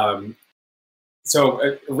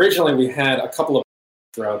 So originally we had a couple of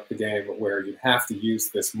throughout the game where you have to use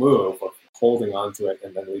this move of holding onto it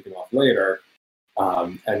and then leaping off later,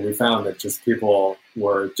 and we found that just people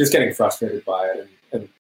were just getting frustrated by it, and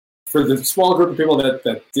for the small group of people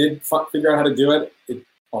that did figure out how to do it, it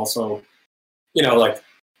also, like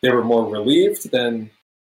they were more relieved than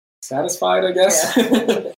satisfied, I guess.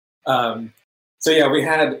 Yeah. So we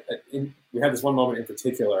had this one moment in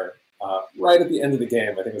particular, right at the end of the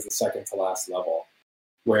game. I think it was the second to last level,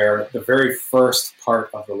 where the very first part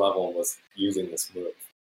of the level was using this move,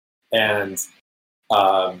 and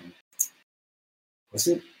was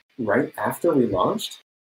it right after we launched?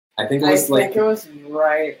 I think it was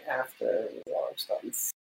right after we launched on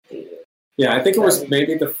Steam. Yeah, I think it was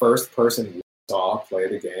maybe the first person we saw play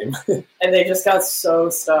the game. And they just got so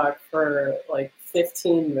stuck for like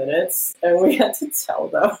 15 minutes, and we had to tell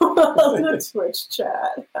them on the Twitch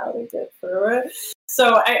chat how to get through it.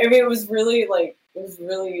 So, I mean, it was really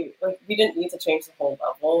we didn't need to change the whole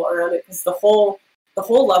level around it, because the whole the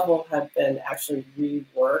whole level had been actually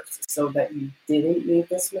reworked so that you didn't need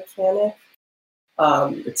this mechanic.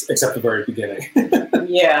 Except the very beginning.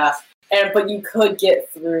 Yeah, but you could get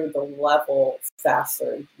through the level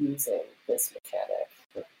faster using this mechanic.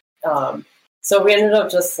 So we ended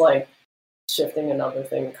up just like shifting another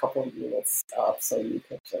thing a couple of units up, so you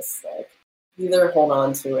could just like either hold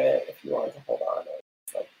on to it if you wanted to hold on, or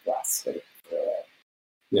like blast straight through it.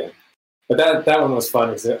 Yeah, but that one was fun.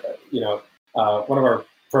 One of our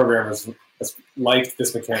programmers liked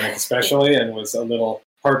this mechanic especially, and was a little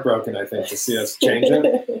heartbroken, I think, to see us change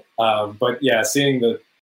it. But yeah, seeing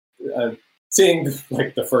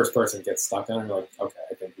like the first person get stuck on it, like, okay,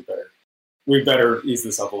 I think we better ease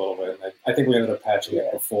this up a little bit. And I think we ended up patching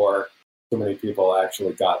it before so many people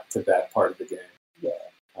actually got to that part of the game.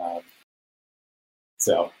 Yeah.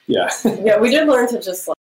 So yeah. Yeah, we did learn to just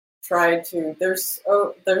like try to. There's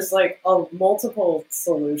like multiple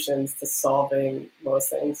solutions to solving most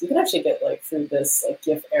things. You can actually get like through this like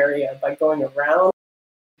GIF area by going around.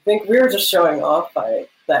 I think we were just showing off by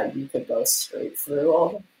that you could go straight through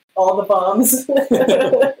all the bombs.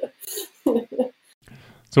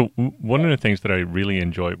 So one of the things that I really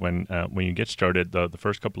enjoyed when you get started, the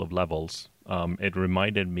first couple of levels, it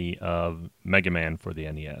reminded me of Mega Man for the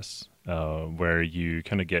NES, where you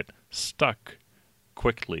kind of get stuck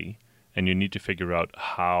quickly and you need to figure out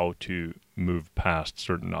how to move past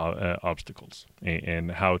certain obstacles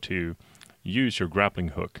and how to use your grappling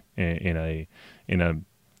hook in a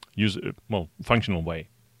functional way.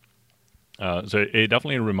 So it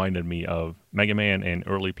definitely reminded me of Mega Man and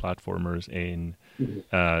early platformers in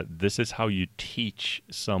this is how you teach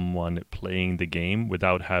someone playing the game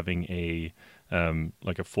without having a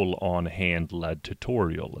full-on hand-led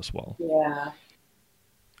tutorial as well. Yeah.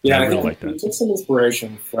 Yeah, I really like that. We took some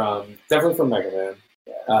inspiration definitely from Mega Man.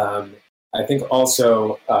 Yeah. I think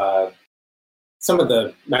also some of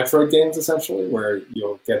the Metroid games, essentially, where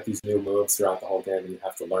you'll get these new moves throughout the whole game and you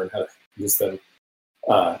have to learn how to use them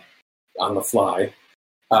on the fly.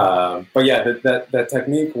 But yeah, that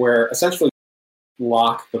technique where essentially you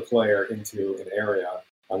lock the player into an area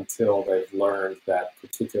until they've learned that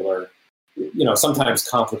particular, sometimes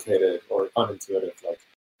complicated or unintuitive like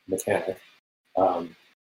mechanic.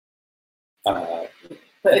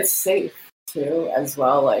 But it's safe too, as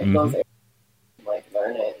well. Like those, like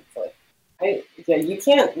learn it. It's like, you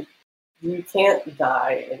can't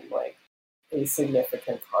die in like a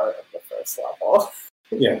significant part of the first level.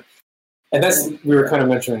 Yeah. And that's, we were kind of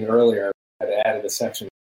mentioning earlier, I had added a section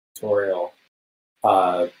tutorial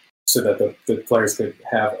so that the players could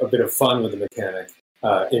have a bit of fun with the mechanic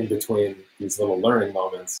in between these little learning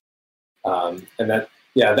moments. And that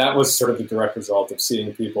was sort of the direct result of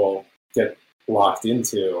seeing people get locked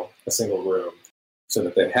into a single room so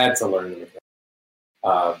that they had to learn the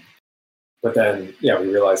mechanic. But then, we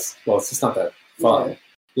realized, well, it's just not that fun.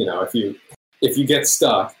 Yeah. If you get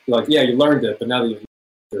stuck, like, you learned it, but now that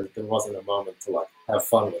there wasn't a moment to like have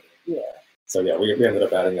fun with it. Yeah. So we ended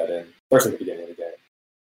up adding that in, especially at the beginning of the game.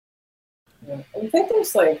 Yeah. I think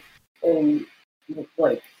there's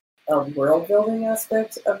a world building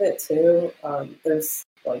aspect of it too. There's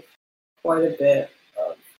like quite a bit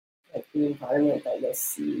of like the environment that you'll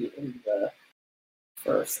see in the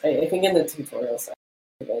first. I think in the tutorial section,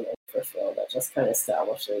 in the first world, that just kind of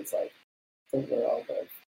establishes like the world of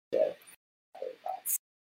robots.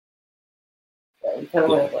 Yeah, we kind of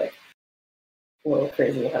went like a little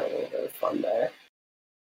crazy and had a little bit of fun there.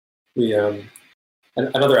 We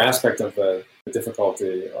another aspect of the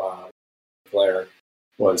difficulty player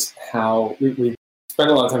was how we spent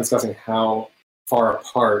a lot of time discussing how far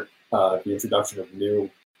apart the introduction of new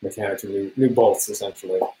mechanics or new bolts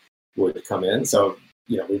essentially would come in. So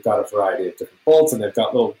we've got a variety of different bolts, and they've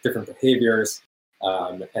got little different behaviors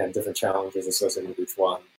and different challenges associated with each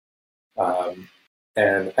one.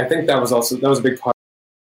 And I think that was a big part of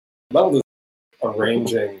the level,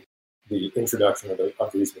 arranging the introduction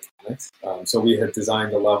of these mechanics. So we had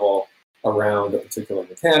designed a level around a particular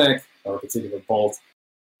mechanic or a particular bolt.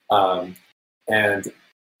 And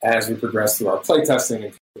as we progressed through our playtesting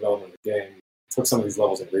and development of the game, we took some of these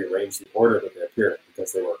levels and rearranged the order that they appeared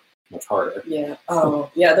because they were much harder. Yeah. Oh,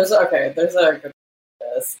 yeah. There's a good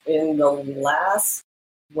this in the last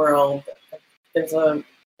world. I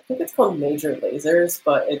think it's called Major Lasers,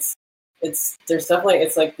 but it's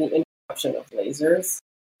like the introduction of lasers,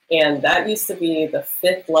 and that used to be the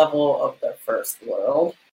 5th level of the first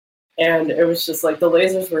world, and it was just like the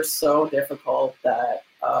lasers were so difficult that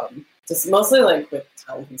just mostly like with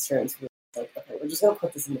time constraints, we were like, okay, we're just gonna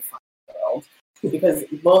put this in the final world because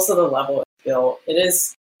most of the level is built. It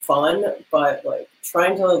is fun, but like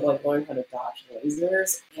trying to like learn how to dodge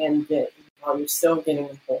lasers and get while you're still getting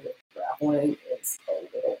the point of grappling is a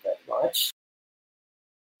little bit much.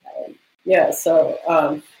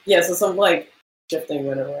 So some like shifting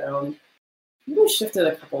went around. We shifted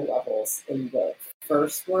a couple levels in the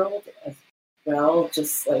first world as well,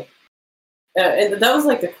 just like, and that was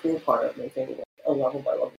like the cool part of making like, a level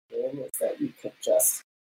by level game is that you could just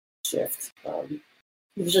shift,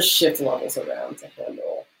 levels around to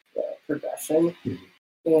handle the progression.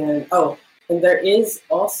 And there is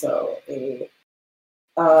also a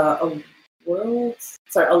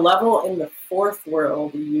level in the fourth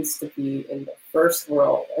world used to be in the first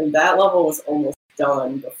world, and that level was almost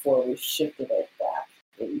done before we shifted it back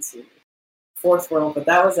into fourth world. But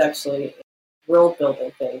that was actually a world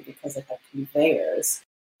building thing because it had conveyors.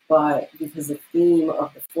 But because the theme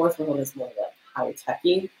of the fourth world is more like high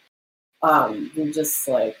techy, we just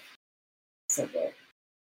like said,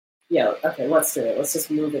 okay, let's do it. Let's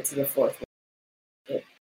just move it to the fourth world. It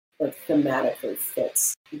like thematically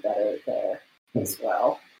fits better there as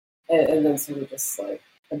well. And then so we just like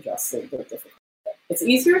adjusted the difficulty. It's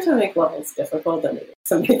easier to make levels difficult than it is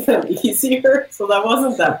to make them easier, so that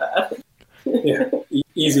wasn't that bad. Yeah,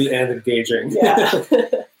 easy and engaging. Yeah.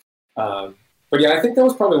 But yeah, I think that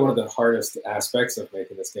was probably one of the hardest aspects of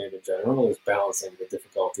making this game in general is balancing the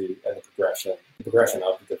difficulty and the progression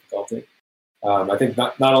of the difficulty. I think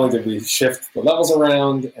not only did we shift the levels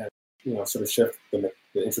around and sort of shift the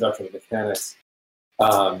introduction of mechanics,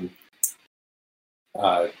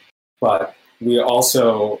 but we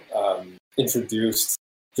also introduced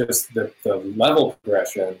just the level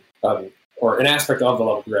progression, or an aspect of the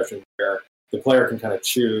level progression where the player can kind of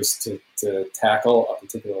choose to tackle a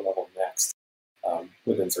particular level next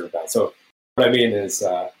within sort of bounds. So what I mean is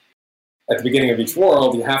at the beginning of each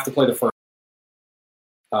world, you have to play the first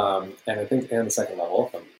and the second level,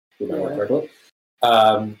 if I'm remembering correctly.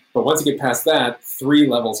 But once you get past that, 3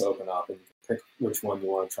 levels open up, and you can pick which one you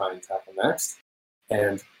want to try and tackle next.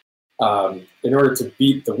 And in order to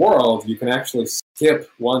beat the world, you can actually skip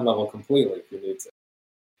one level completely if you need to.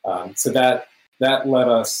 So that let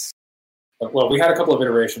us. Well, we had a couple of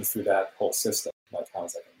iterations through that whole system, like how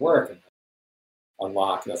is that going to work and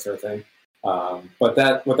unlock and that sort of thing. But what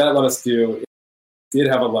that let us do, it did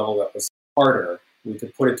have a level that was harder. We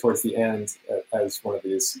could put it towards the end as one of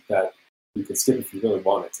these that you could skip if you really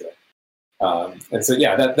wanted to. And so,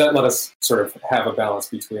 yeah, that let us sort of have a balance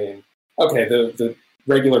between, okay, the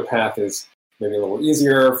regular path is maybe a little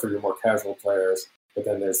easier for your more casual players, but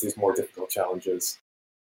then there's these more difficult challenges,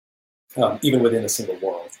 even within a single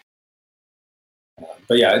world.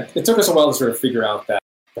 But yeah, it took us a while to sort of figure out that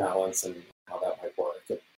balance and how that might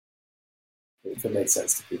work, if it made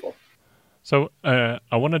sense to people. So I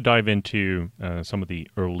want to dive into some of the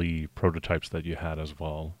early prototypes that you had as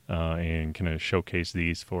well, and kind of showcase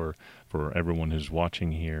these for everyone who's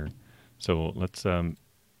watching here. So let's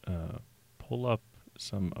pull up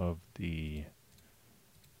some of the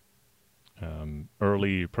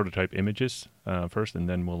early prototype images first, and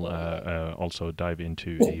then we'll also dive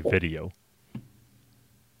into a video.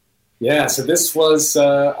 Yeah, so this was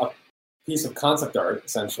a piece of concept art,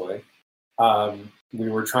 essentially. We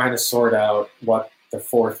were trying to sort out what the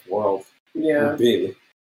fourth world would be.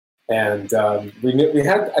 And I think we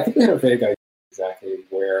had a vague idea exactly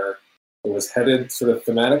where it was headed sort of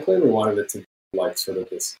thematically. We wanted it to be like sort of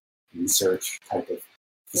this research type of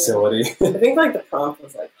facility. I think like the prompt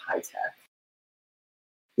was like high tech.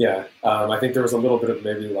 Yeah, I think there was a little bit of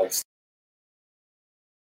maybe like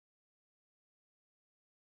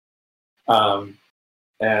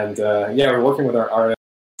we're working with our artist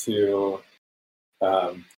to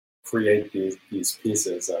create these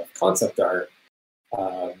pieces of concept art.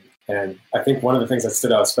 And I think one of the things that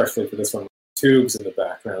stood out, especially for this one, tubes in the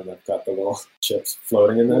background that got the little chips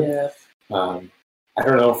floating in them. Yeah. I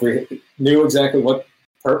don't know if we knew exactly what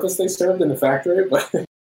purpose they served in the factory, but I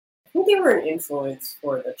think they were an influence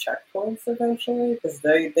for the checkpoints eventually, because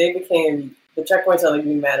they became the checkpoints are like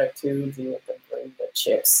pneumatic tubes, and you have to bring the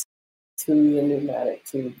chips to the pneumatic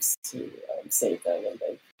tubes to save them, and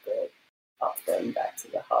then go up them back to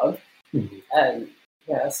the hub. Mm-hmm.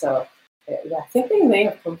 And so I think they may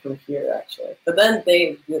have come from here actually, but then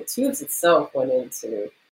the tubes itself went into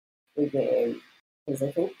the game because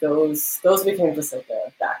I think those became just like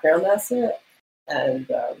a background asset and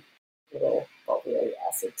little bulky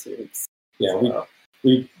acid tubes. Yeah, so.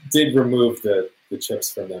 we did remove the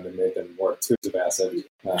chips from them and made them more tubes of acid.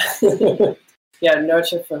 Yeah, no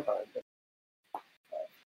chip for fun.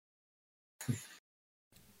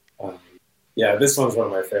 Yeah, this one's one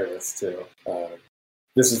of my favorites too.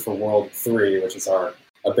 This is for World 3, which is our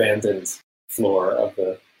abandoned floor of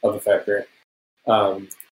the factory.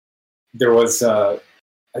 There was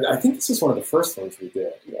I think this is one of the first ones we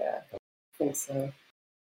did. Yeah, I think so.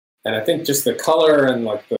 And I think just the color and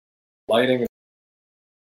like the lighting,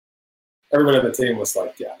 everybody on the team was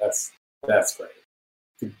like, yeah, that's great.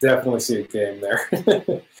 You could definitely see a game there.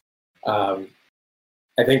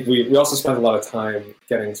 I think we also spent a lot of time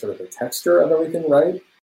getting sort of the texture of everything right.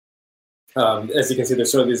 As you can see,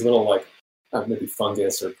 there's sort of these little like maybe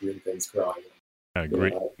fungus or green things growing.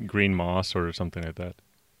 Green moss or something like that.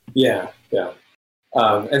 Yeah.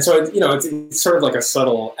 And so it's sort of like a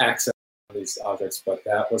subtle accent on these objects, but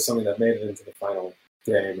that was something that made it into the final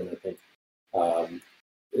game, and I think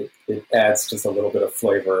it adds just a little bit of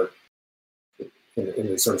flavor in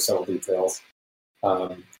the sort of subtle details.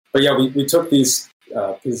 But yeah, we took these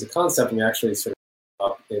pieces of concept and we actually sort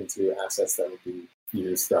of up into assets that would be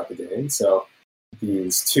used throughout the game. So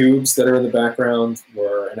these tubes that are in the background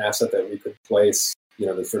were an asset that we could place.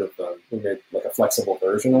 The sort of we made like a flexible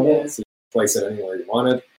version of it, so you could place it anywhere you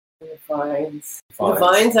wanted. The vines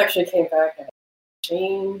actually came back as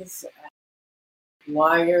chains,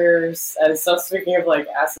 wires, and so speaking of like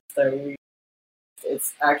assets that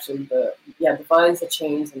it's actually the vines, the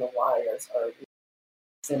chains, and the wires are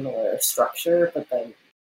similar structure, but then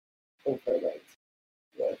overlaid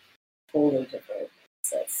with totally different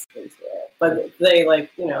assets into it. But they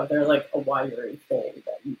they're like a wiry thing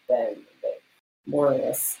that you bend and they more or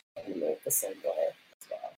less make the same way as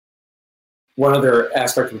well. One other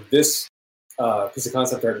aspect of this piece of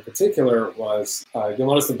concept art in particular was you'll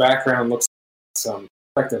notice the background looks like some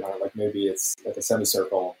perspective on it, like maybe it's like a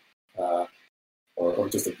semicircle or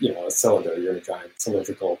just a cylinder. You're in a giant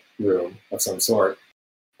cylindrical room of some sort.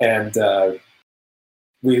 And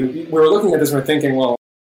we were looking at this and we're thinking, well,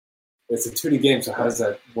 it's a 2D game, so how does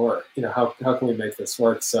that work? How can we make this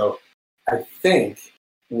work? So I think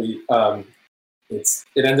it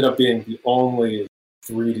ended up being the only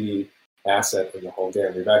 3D asset in the whole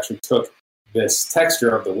game. We've actually took this texture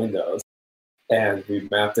of the windows and we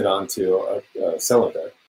mapped it onto a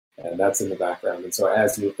cylinder, and that's in the background. And so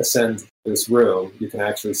as you ascend this room, you can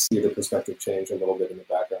actually see the perspective change a little bit in the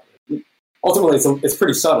background. Ultimately, it's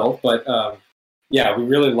pretty subtle, but we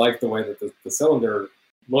really liked the way that the cylinder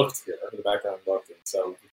looked here, the background looked, and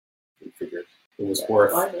so we figured it was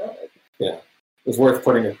worth. It was worth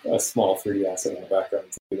putting a small 3D asset in the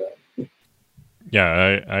background to do that.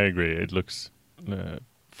 Yeah, I agree. It looks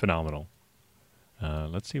phenomenal.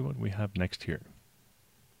 Let's see what we have next here.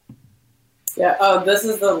 Yeah. Oh, this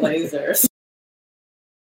is the lasers.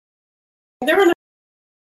 They were in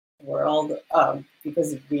the world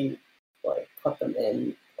because we put them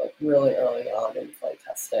in really early on in play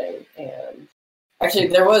testing, and actually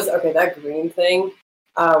there was that green thing.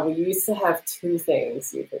 We used to have two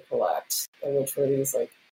things you could collect, which were these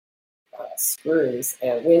screws,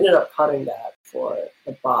 and we ended up cutting that for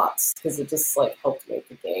the bots because it just helped make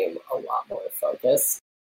the game a lot more focused.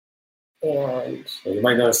 And you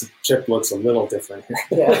might notice the chip looks a little different here.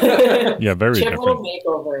 Yeah, yeah, very chip different. will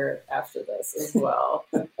makeover after this as well,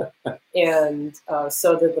 and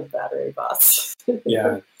so did the battery bots.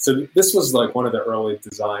 Yeah, so this was one of the early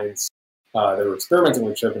designs. They were experimenting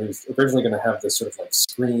with chip, and he was originally going to have this sort of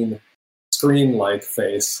screen-like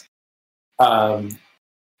face.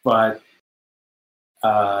 But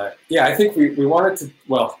I think we wanted to.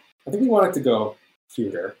 Well, I think we wanted to go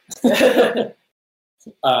cuter.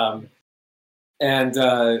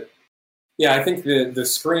 I think the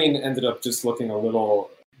screen ended up just looking a little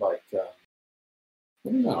I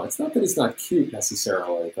don't know. It's not that it's not cute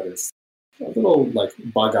necessarily, but it's a little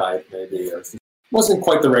bug-eyed maybe, or it wasn't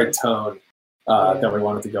quite the right tone that we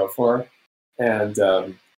wanted to go for. And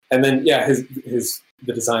then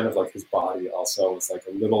the design of his body also was a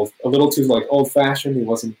little too old-fashioned. It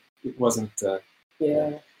wasn't.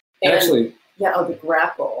 Yeah. And actually. Yeah, the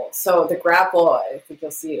grapple. So the grapple, I think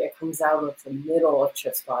you'll see, it comes out of the middle of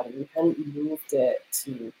Chip's body. We hadn't moved it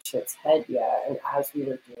to Chip's head yet, and as we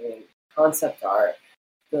were doing concept art,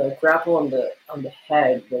 the grapple on the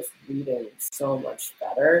head was reading so much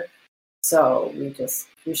better. So we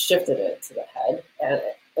shifted it to the head, and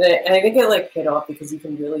I think it paid off because you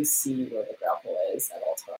can really see where the grapple is at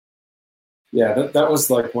all times. Yeah, that was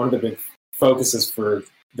one of the big focuses for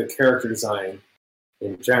the character design.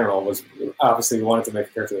 In general, was obviously we wanted to make a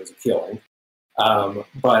character that was appealing,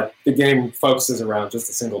 but the game focuses around just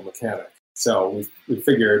a single mechanic. So we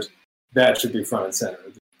figured that should be front and center.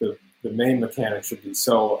 The main mechanic should be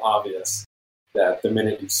so obvious that the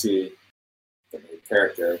minute you see the main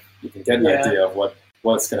character, you can get an idea of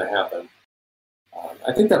what's going to happen.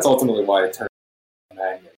 I think that's ultimately why it turned into a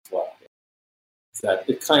magnet as well. Is that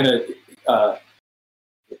it kind of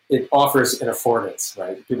it offers an affordance,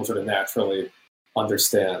 right? People sort of naturally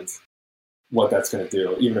understand what that's going to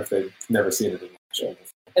do, even if they've never seen it in action.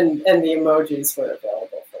 And the emojis were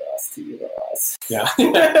available for us to utilize. Yeah.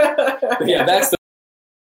 Yeah, that's the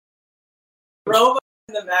Robot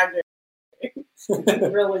in the magnet.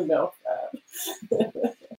 Really milk that.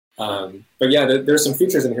 But yeah, there's some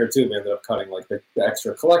features in here too. We ended up cutting like the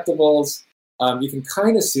extra collectibles. You can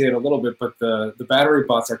kind of see it a little bit, but the battery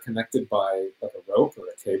bots are connected by like a rope or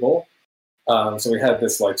a cable. So we had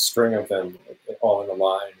this like string of them all in a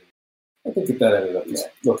line. I think that ended up just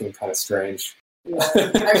looking kind of strange.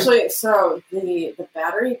 Yeah. Actually, so the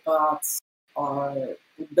battery bots are,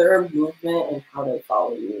 their movement and how they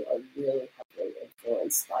follow you are really heavily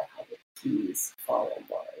influenced by how the keys follow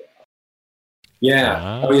Mario.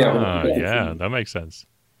 Yeah. Yeah, that makes sense.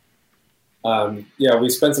 Yeah, we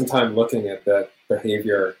spent some time looking at that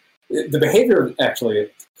behavior. The behavior,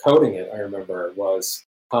 actually, coding it, I remember, was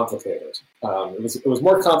complicated. It was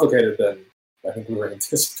more complicated than I think we were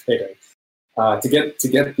anticipating. To get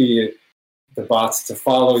the bots to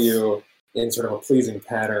follow you in sort of a pleasing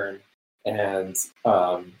pattern and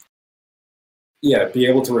be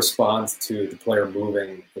able to respond to the player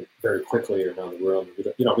moving very quickly around the room. We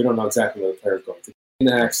don't know exactly where the player is going to be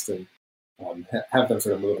next, and have them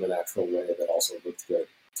sort of move in a natural way that also looked good.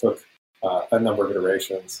 Took a number of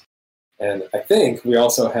iterations. And I think we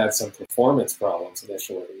also had some performance problems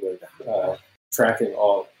initially with tracking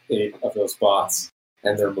all 8 of those bots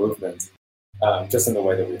and their movement, just in the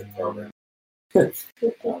way that we had programmed.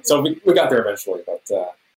 So we got there eventually, but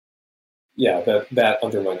that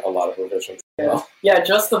underwent a lot of revisions. Yeah,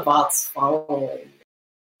 just the bots following.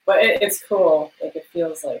 But it's cool. Like, it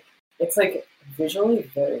feels like, it's like visually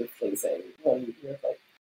very pleasing when you're like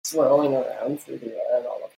swirling around through the air and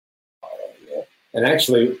all of them following you. And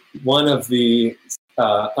actually, one of the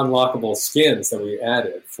unlockable skins that we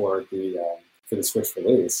added for the Switch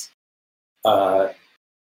release,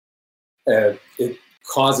 it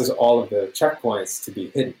causes all of the checkpoints to be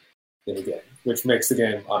hidden in the game, which makes the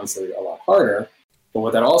game obviously a lot harder. But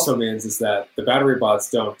what that also means is that the battery bots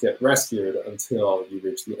don't get rescued until you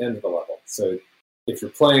reach the end of the level. So if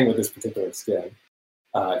you're playing with this particular skin,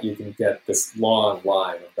 you can get this long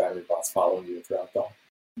line of battery bots following you throughout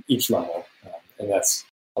each level. And that's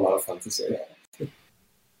a lot of fun to see.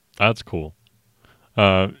 That's cool.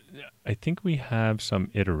 I think we have some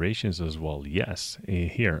iterations as well. Yes,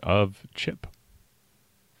 here of Chip.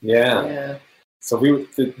 Yeah. So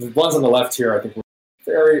the ones on the left here, I think, were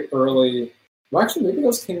very early. Well, actually, maybe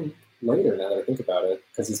those came later. Now that I think about it,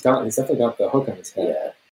 because he's definitely got the hook on his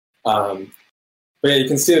head. Yeah. But yeah, you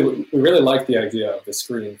can see that we really liked the idea of the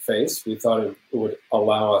screen face. We thought it would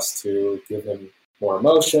allow us to give him more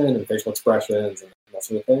emotion and facial expressions and that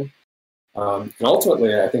sort of thing. And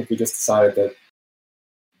ultimately, I think we just decided that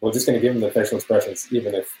we're just going to give him the facial expressions,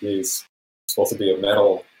 even if he's supposed to be a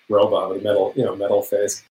metal robot with a metal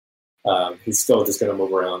face. He's still just going to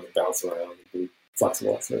move around and bounce around and be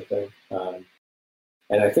flexible, that sort of thing.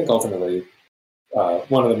 And I think ultimately,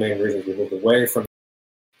 one of the main reasons we moved away from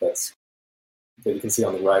that you can see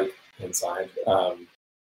on the right hand side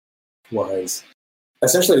was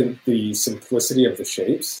essentially the simplicity of the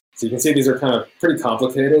shapes. So you can see these are kind of pretty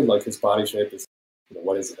complicated. Like his body shape is,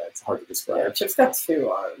 what is it? It's hard to describe. Yeah, Chip's got 2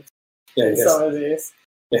 arms. Yeah, some of these.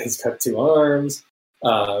 Yeah, he's got 2 arms.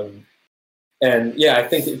 And yeah, I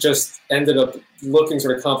think it just ended up looking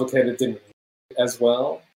sort of complicated, didn't as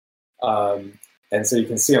well. And so you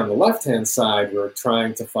can see on the left-hand side, we're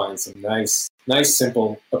trying to find some nice,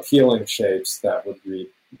 simple, appealing shapes that would read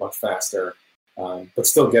much faster, but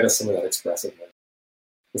still get us some of that expressiveness.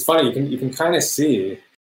 It's funny, you can kind of see,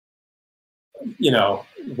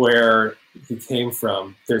 where he came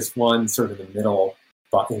from. There's one sort of in the middle,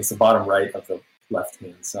 it's the bottom right of the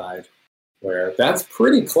left-hand side, where that's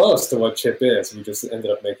pretty close to what Chip is. We just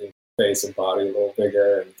ended up making face and body a little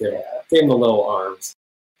bigger and gave him the little arms.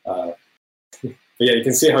 But yeah, you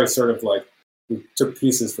can see how he sort of we took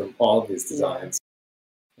pieces from all of these designs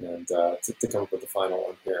and to come up with the final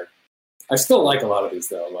one here. I still like a lot of these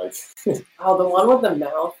though. The one with the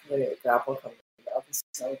mouth, the grapple coming from the mouth is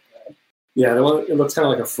so good. Yeah, the one it looks kind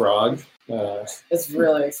of like a frog. It's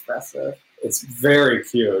really expressive. It's very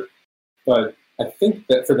cute, but I think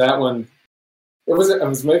that for that one, it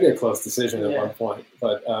was maybe a close decision at one point,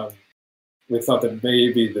 but we thought that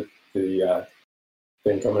maybe the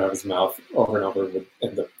thing coming out of his mouth over and over would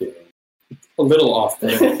end up being a little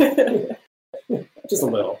off-putting. Just a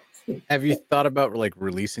little. Have you thought about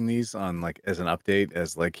releasing these on as an update,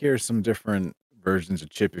 as here's some different versions of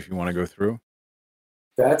Chip if you want to go through?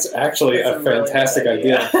 That's actually a fantastic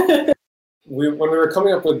idea. When we were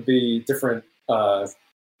coming up with the different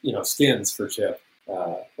skins for Chip,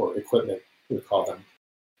 or equipment we call them,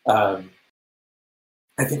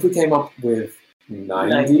 I think we came up with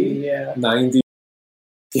 90. yeah. 90.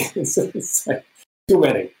 It's like too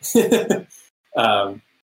many.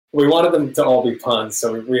 We wanted them to all be puns,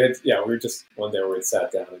 so we were just one day where we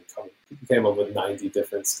sat down and came up with 90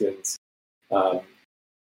 different skins.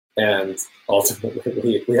 And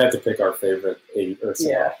ultimately, we had to pick our favorite 8 or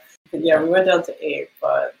so. Yeah, we went down to 8,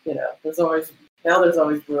 but there's always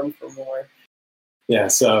room for more. Yeah,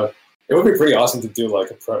 so it would be pretty awesome to do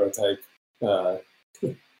like a prototype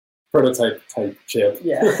type chip.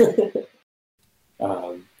 Yeah.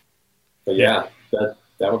 But yeah, that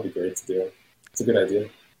would be great to do. It's a good idea.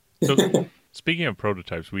 So, speaking of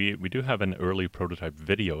prototypes, we do have an early prototype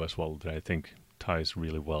video as well that I think ties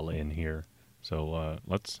really well in here. So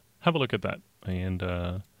let's have a look at that and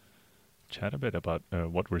chat a bit about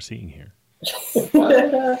what we're seeing here.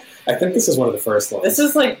 I think this is one of the first ones. This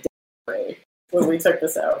is like when we took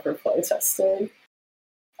this out for playtesting.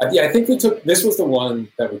 Yeah, I think this was the one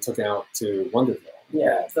that we took out to Wonderville.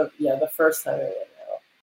 Yeah, the first time it went out.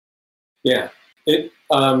 Yeah, it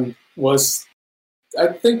was, I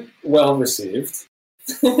think, well received.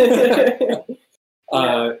 You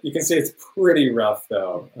can see it's pretty rough,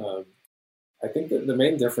 though. I think that the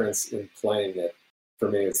main difference in playing it for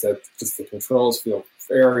me is that just the controls feel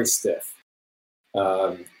very stiff.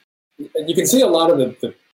 You can see a lot of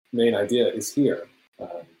the main idea is here,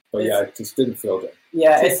 but yeah, it just didn't feel good.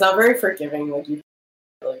 Yeah, it's not very forgiving. Like you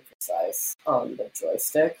really precise on the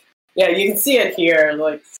joystick. Yeah, you can see it here,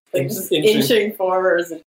 like just inching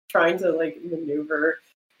forwards and trying to like maneuver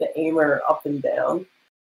the aimer up and down.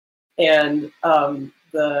 And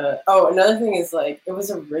another thing is like it was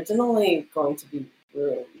originally going to be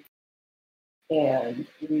roomed, and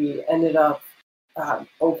we ended up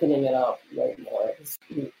opening it up way more.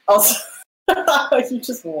 Also, you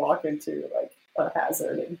just walk into like a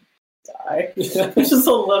hazard and die, which is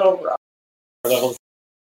a little rough.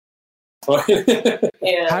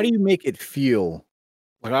 And how do you make it feel?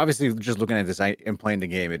 Like obviously, just looking at this and playing the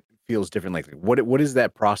game, it feels different. Like what is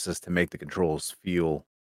that process to make the controls feel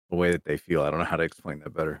the way that they feel? I don't know how to explain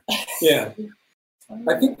that better. Yeah,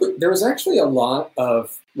 I think there was actually a lot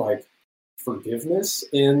of like forgiveness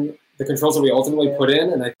in the controls that we ultimately put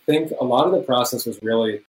in, and I think a lot of the process was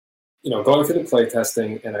really, going through the play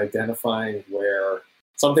testing and identifying where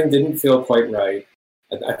something didn't feel quite right.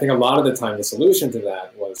 I think a lot of the time the solution to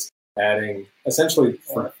that was adding essentially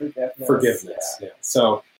forgiveness. Yeah.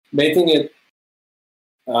 So making it,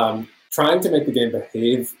 trying to make the game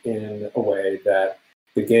behave in a way that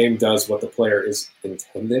the game does what the player is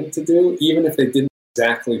intending to do, even if they didn't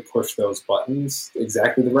exactly push those buttons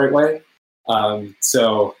exactly the right way.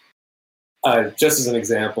 So just as an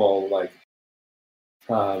example, like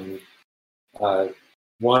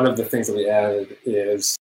one of the things that we added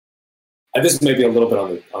is, this may be a little bit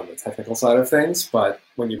on the technical side of things, but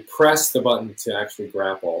when you press the button to actually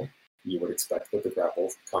grapple, you would expect that the grapple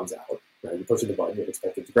comes out. Right? You push the button, you'd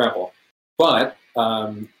expect it to grapple. But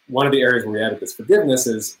one of the areas where we added this forgiveness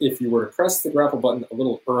is if you were to press the grapple button a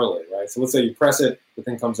little early, right? So let's say you press it, the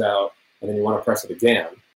thing comes out, and then you want to press it again.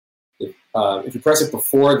 If you press it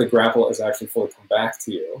before the grapple is actually fully come back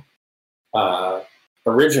to you,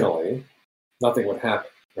 originally, nothing would happen,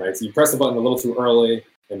 right? So you press the button a little too early,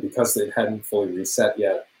 and because it hadn't fully reset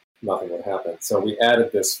yet, nothing would happen. So we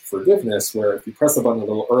added this forgiveness where if you press the button a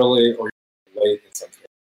little early or late in some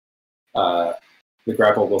case, the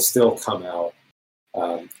grapple will still come out.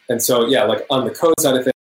 And so, yeah, like on the code side of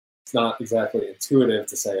things, it's not exactly intuitive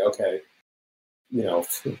to say, okay,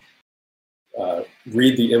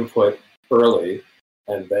 read the input early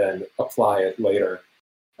and then apply it later.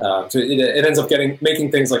 So it ends up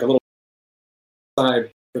making things like a little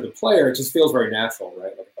side for the player. It just feels very natural,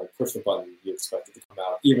 right? Like if I push the button, you expect it to come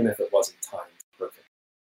out, even if it wasn't timed perfect.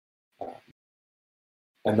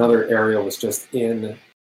 Another area was just in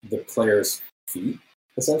the player's feet,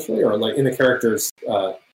 essentially, or like in the character's,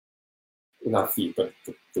 not feet, but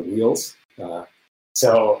the wheels.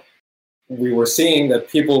 So we were seeing that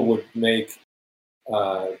people would make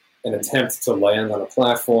an attempt to land on a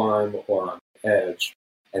platform or on an edge,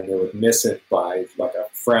 and they would miss it by like a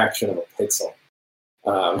fraction of a pixel.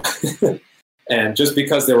 And just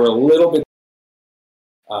because they were a little bit,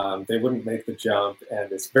 they wouldn't make the jump,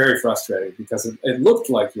 and it's very frustrating because it looked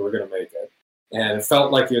like you were going to make it, and it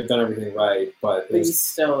felt like you had done everything right, but you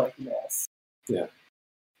still like miss. Yeah,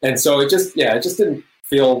 and so it just didn't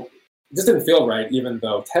feel right, even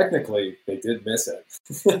though technically they did miss it.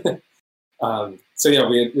 So yeah,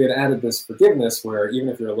 we had added this forgiveness where even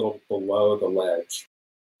if you're a little below the ledge,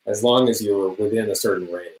 as long as you were within a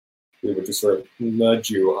certain range, we would just sort of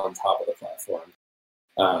nudge you on top of the platform.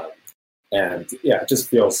 And yeah, it just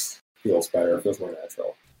feels feels better, it feels more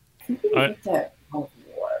natural. I think we looked at God of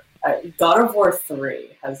War. God of War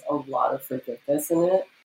 3 has a lot of forgiveness in it,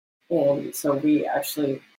 and so we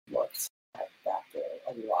actually looked at that game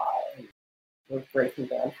a lot, and we're breaking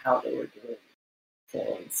down how they were doing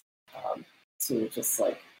things to just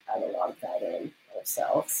like add a lot of that in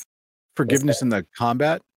ourselves. Forgiveness in the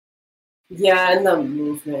combat? Yeah, and the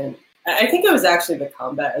movement. I think it was actually the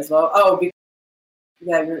combat as well. Oh,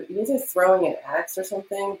 you're either throwing an axe or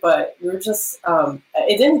something, but we were just,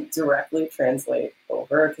 it didn't directly translate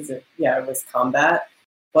over because it was combat,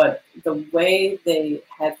 but the way they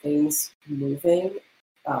had things moving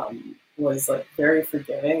was like very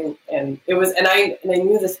forgiving, and it was, and I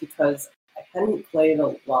knew this because I hadn't played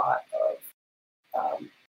a lot of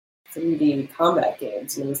 3D combat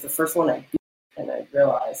games, and it was the first one I beat, and I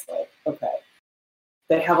realized like, okay,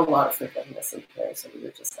 they have a lot of forgiveness in there, so we were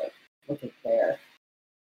just like looking there.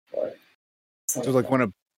 So like when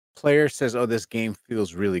a player says, "Oh, this game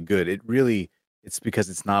feels really good," it's because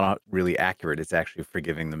it's not really accurate. It's actually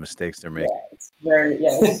forgiving the mistakes they're making. Yeah,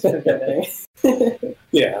 it's forgiving.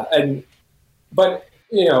 Yeah, but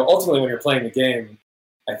ultimately when you're playing the game,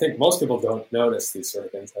 I think most people don't notice these sort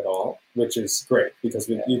of things at all, which is great because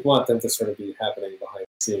you want them to sort of be happening behind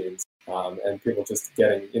the scenes, and people just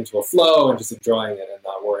getting into a flow and just enjoying it and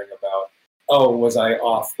not worrying about, oh, was I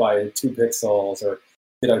off by 2 pixels or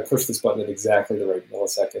did I push this button at exactly the right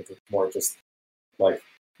millisecond? It's more just like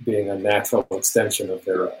being a natural extension of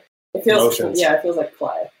their emotions. Yeah, it feels like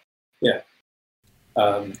play. Yeah.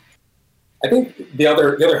 I think the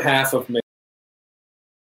other half of me,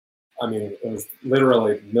 I mean, it was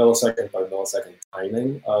literally millisecond by millisecond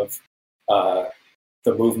timing of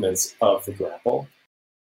the movements of the grapple,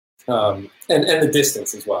 and the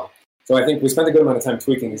distance as well. So I think we spent a good amount of time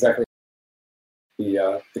tweaking exactly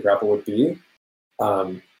the grapple would be.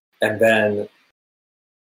 And then,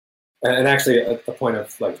 and actually a point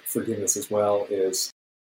of like forgiveness as well is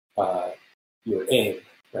your aim,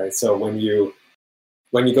 right? So when you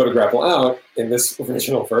go to grapple out in this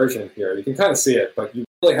original version here, you can kind of see it, but you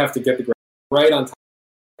really have to get the grapple right on top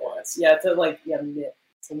of the points. Yeah,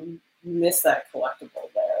 to miss that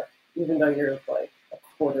collectible there, even though you're like a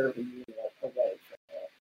quarter of a unit away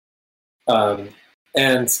from it.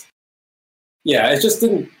 And yeah, it just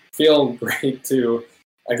didn't feel great to,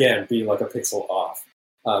 again, be like a pixel off,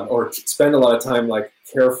 or spend a lot of time like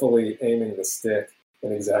carefully aiming the stick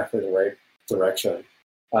in exactly the right direction.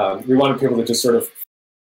 We wanted people to just sort of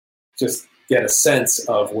just get a sense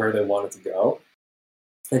of where they wanted to go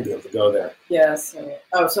and be able to go there. Yeah. So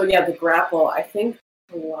the grapple. I think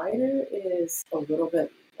Collider is a little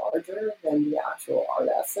bit larger than the actual art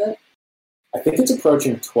asset. I think it's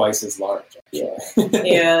approaching twice as large.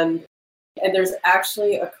 Actually. Yeah. And there's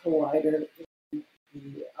actually a collider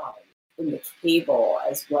in the cable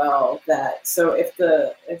as well. So if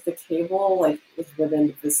the cable like is within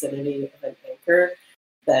the vicinity of an anchor,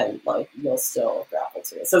 then like you'll still grapple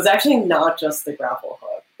to it. So it's actually not just the grapple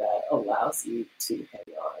hook that allows you to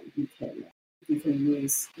hang on. You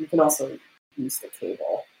can also use the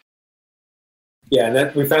cable. Yeah,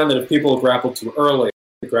 and we found that if people grappled too early,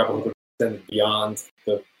 the grapple hook would extend beyond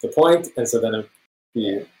the point, and so then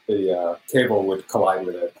the cable would collide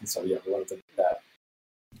with it, and so we wanted to make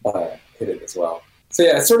that hit it as well. So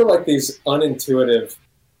yeah, it's sort of like these unintuitive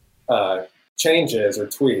changes or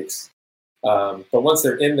tweaks, but once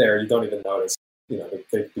they're in there, you don't even notice.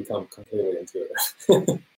 They become completely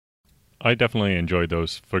intuitive. I definitely enjoyed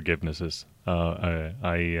those forgivenesses.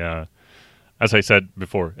 I as I said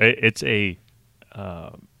before, it's a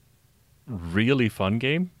really fun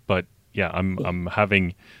game, but yeah, I'm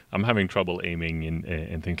having trouble aiming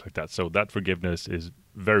and things like that. So that forgiveness is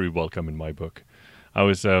very welcome in my book. I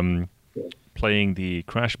was playing the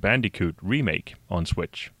Crash Bandicoot remake on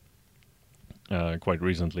Switch quite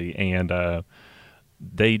recently, and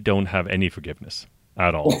they don't have any forgiveness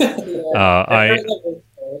at all.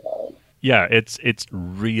 It's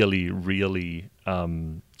really, really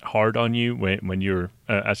hard on you when you're,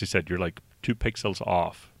 as you said, you're like 2 pixels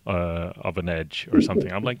off of an edge or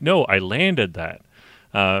something. I'm like, no, I landed that.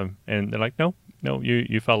 And they're like, no,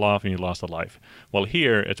 you fell off and you lost a life. Well,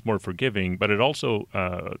 here it's more forgiving, but it also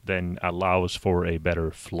then allows for a better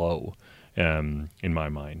flow in my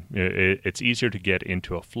mind. It's easier to get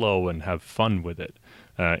into a flow and have fun with it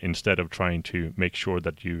instead of trying to make sure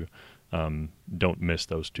that you don't miss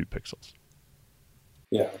those 2 pixels.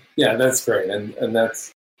 Yeah, that's great. And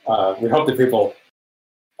that's, we hope that people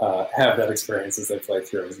have that experience as they play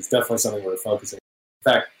through. It's definitely something we're focusing on.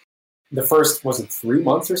 In fact, the first, 3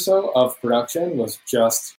 months or so of production was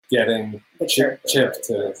just getting Chip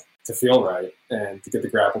to feel right and to get the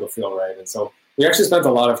grapple to feel right. And so we actually spent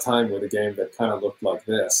a lot of time with a game that kind of looked like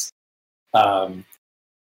this, and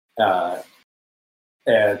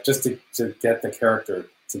just to get the character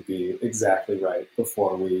to be exactly right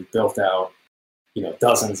before we built out,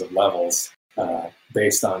 dozens of levels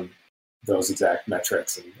based on those exact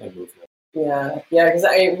metrics and movement. Yeah, because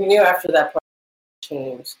we knew after that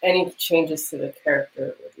change, any changes to the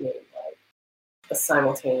character would mean like a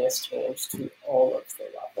simultaneous change to all of the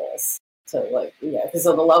levels. So because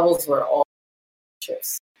the levels were all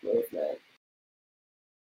shifts movement.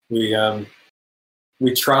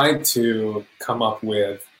 We tried to come up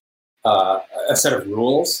with a set of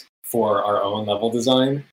rules for our own level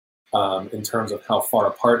design in terms of how far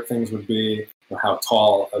apart things would be, or how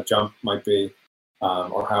tall a jump might be,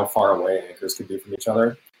 or how far away anchors could be from each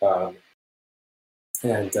other.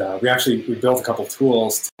 And we built a couple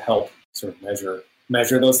tools to help sort of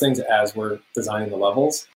measure those things as we're designing the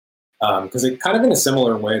levels. Because it kind of in a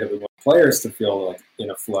similar way that we want players to feel like in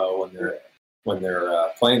a flow when they're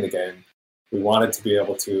playing the game. We wanted to be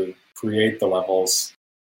able to create the levels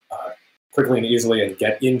quickly and easily and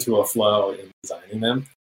get into a flow in designing them.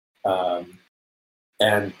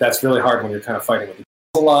 And that's really hard when you're kind of fighting with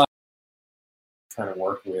a lot, trying to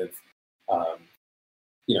work with,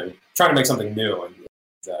 trying to make something new. And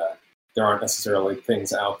there aren't necessarily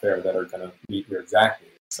things out there that are going to meet your exact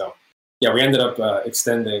needs. So, yeah, we ended up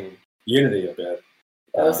extending Unity a bit.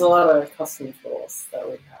 There's a lot of custom tools that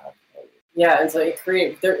we have. And so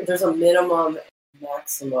there's a minimum and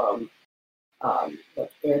maximum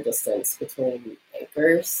air distance between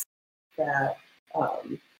anchors that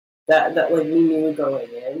we knew going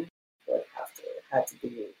in had to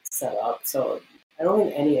be set up. So I don't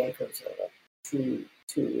think any anchors are like two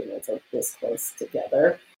units like this close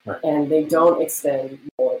together, right. And they don't extend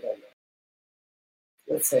more than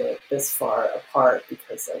let's say like this far apart,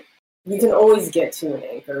 because you can always get to an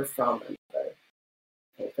anchor from another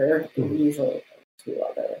anchor, and usually two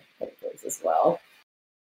other anchors as well.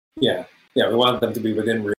 Yeah, we wanted them to be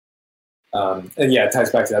within reach. It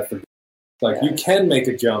ties back to that. You can make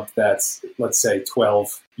a jump that's, let's say,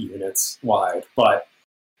 12 units wide, but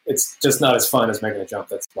it's just not as fun as making a jump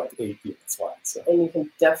that's like 8 units wide. So. And you can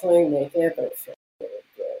definitely make it, but it feels really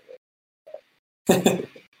good.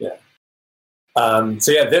 Yeah.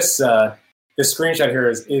 This screenshot here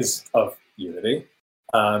is of Unity,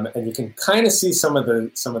 and you can kind of see some of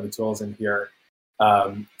the tools in here.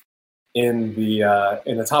 In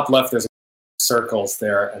the top left, there's circles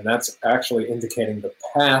there, and that's actually indicating the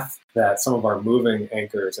path that some of our moving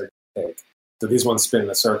anchors are going to take. So these ones spin in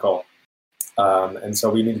a circle, and so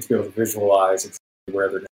we needed to be able to visualize exactly where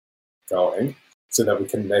they're going, so that we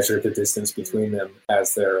can measure the distance between them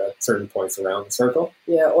as they're at certain points around the circle.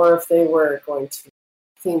 Yeah, or if they were going to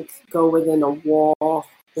go within a wall,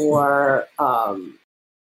 or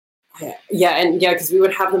because we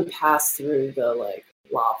would have them pass through the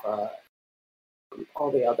lava,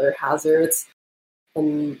 all the other hazards,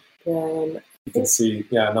 and then you can see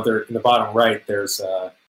another in the bottom right. There's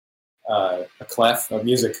a clef, a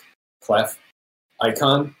music clef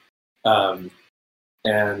icon,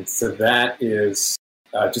 and so that is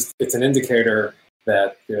it's an indicator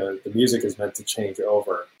that the music is meant to change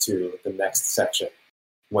over to the next section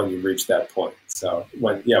when you reach that point. So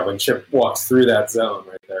when Chip walks through that zone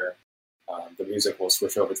right there, the music will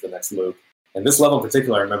switch over to the next loop. And this level in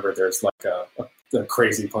particular, I remember there's a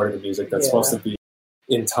crazy part of the music that's supposed to be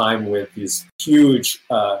in time with these huge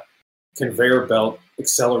conveyor belt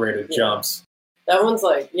accelerated jumps. That one's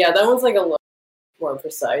a little more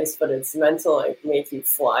precise, but it's meant to make you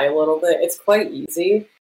fly a little bit. It's quite easy,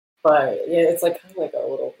 but it's kind of like a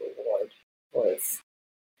little reward towards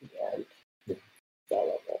the end. That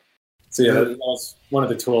level. So that was one of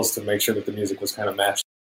the tools to make sure that the music was kind of matched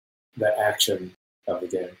the action of the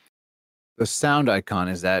game. The sound icon,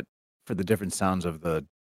 is that for the different sounds of the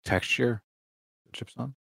texture the chip's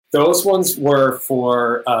on? Those ones were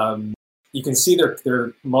for you can see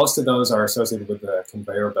they're most of those are associated with the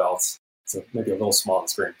conveyor belts. So maybe a little small on the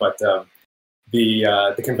screen, but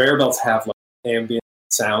the conveyor belts have ambient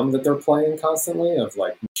sound that they're playing constantly of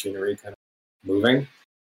machinery kind of moving,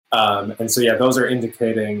 and so those are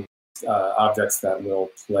indicating objects that will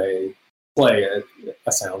play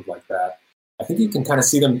a sound like that. I think you can kind of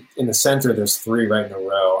see them in the center. There's 3 right in a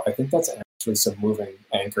row. I think that's actually some moving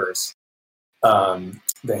anchors.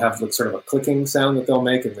 They have sort of a clicking sound that they'll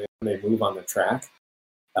make, and they move on the track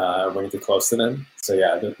when you get close to them. So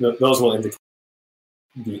those will indicate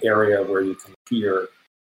the area where you can hear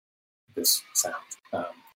this sound.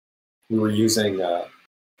 We were using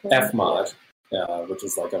Fmod, which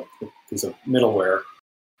is a piece of middleware,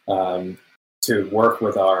 to work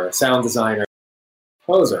with our sound designer,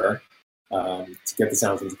 Composer, to get the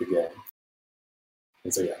sounds into the game.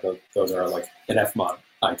 And so, yeah, those are like an Fmod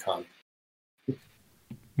icon.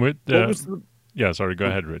 With What was the, yeah, sorry, go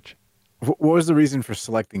ahead, Rich. what was the reason for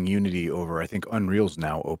selecting Unity over? I think Unreal's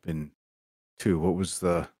now open too. What was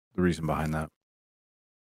the reason behind that?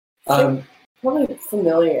 Probably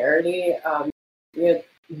familiarity. We had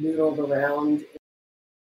noodled around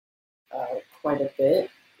quite a bit,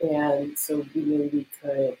 and so we knew we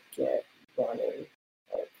could get running,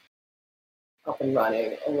 like, up and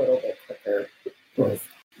running a little bit quicker with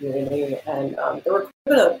Unity. And there were quite a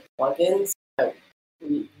bit of plugins that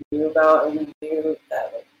we knew about, and we knew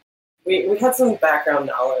that, like, we had some background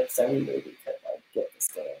knowledge that we knew we could, like, get this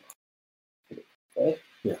game pretty quickly.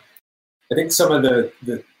 Yeah, I think some of the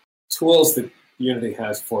tools that Unity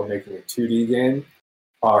has for making a 2D game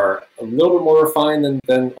are a little bit more refined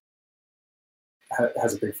than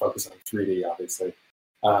has a big focus on 3D, obviously.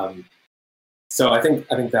 So I think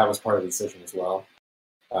that was part of the decision as well.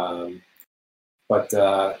 But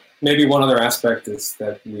maybe one other aspect is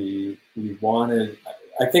that we wanted.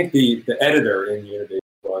 I think the editor in Unity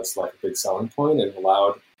was like a big selling point and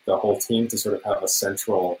allowed the whole team to sort of have a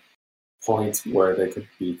central point where they could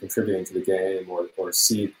be contributing to the game or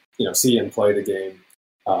see and play the game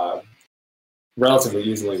relatively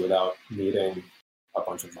easily without needing a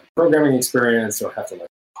bunch of, like, programming experience or have to, like,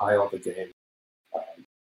 compile the game.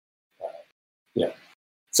 Yeah,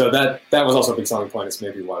 so that was also a big selling point. Is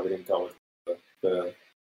maybe why we didn't go with the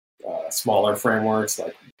smaller frameworks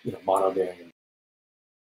like Monogame,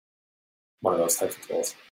 one of those types of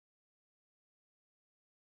tools.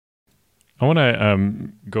 I want to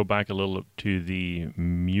go back a little to the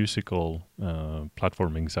musical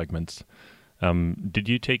platforming segments. Did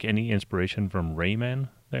you take any inspiration from Rayman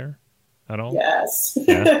there at all? Yes.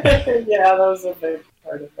 Yeah, Yeah, that was a big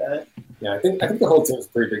part of it. Yeah, I think the whole team is a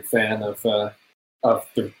pretty big fan of the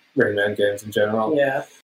Rayman games in general. Yeah.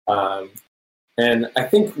 And I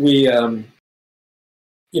think we, Rayman's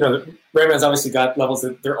obviously got levels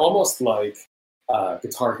that they're almost like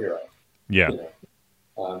Guitar Hero. yeah,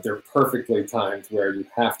 They're perfectly timed where you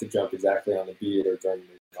have to jump exactly on the beat or during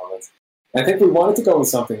the moments. And I think we wanted to go with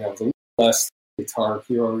something that was a little less Guitar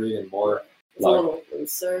Hero-y and more It's a little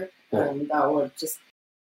looser, and that would just,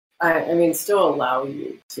 still allow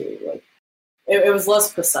you to, like, it was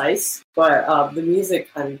less precise, but the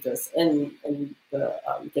music kind of just, and the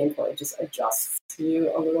gameplay just adjusts to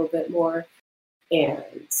you a little bit more. And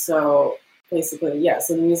so basically, yeah,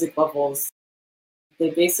 so the music levels,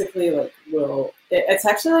 they basically, like, it's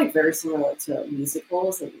actually, like, very similar to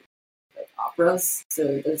musicals and, like, operas.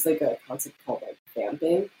 So there's, like, a concept called, like,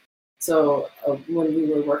 vamping. So when we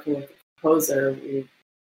were working with the composer, we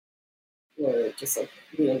were just, like,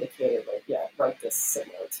 we indicated, like, yeah, write this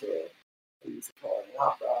similar to a musical or an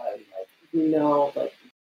opera, and, like, like,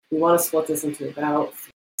 we want to split this into about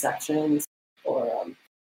 3 sections,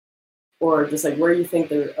 or just, like, where you think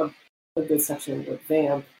a good section would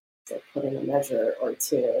vamp, like, put in a measure or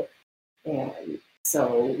 2. And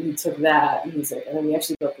so we took that music, and then we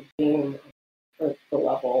actually built the game, or the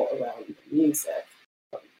level around the music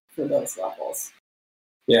for those levels.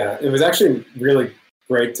 Yeah, it was actually really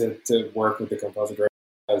great to work with the composer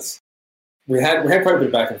because we had quite a bit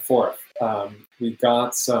of back and forth. We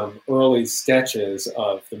got some early sketches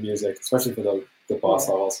of the music, especially for the boss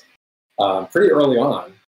levels, pretty early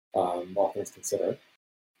on, all things considered.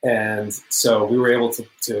 And so we were able to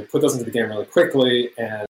put those into the game really quickly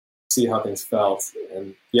and see how things felt.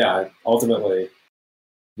 And yeah, ultimately,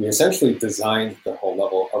 we essentially designed the whole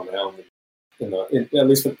level around at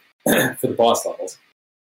least for the boss levels.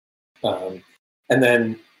 And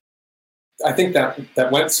then I think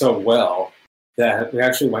that went so well that we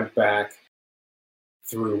actually went back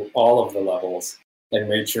through all of the levels and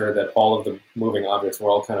made sure that all of the moving objects were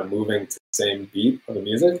all kind of moving to the same beat of the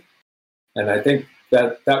music. And I think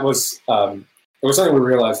that was it was something we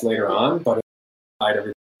realized later on, but it tied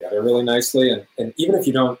everything together really nicely. And even if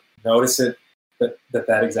you don't notice it,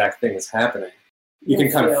 that exact thing is happening, you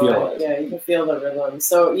can kind of feel it. Yeah, you can feel the rhythm.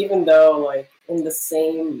 So even though, like, in the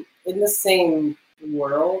same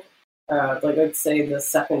world, like, I'd say the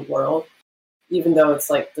second world, even though it's,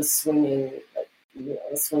 like, the swinging, like,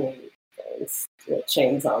 the swinging things with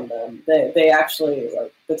chains on them, they actually,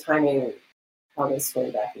 like, the timing, how they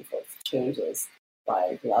swing back and forth changes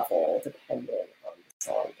by level depending on the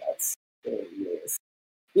song that's being used,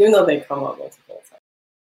 even though they come up multiple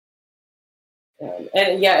times.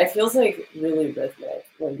 And yeah, it feels, like, really rhythmic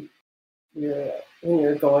when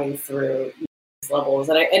you're going through these levels,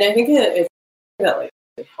 and I think it's that, like,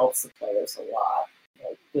 it helps the players a lot,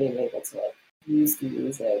 like, being able to, like, use the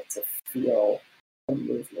music to feel the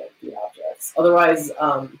movement of the objects. Otherwise,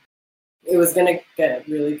 it was going to get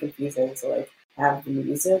really confusing to like have the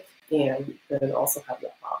music and then also have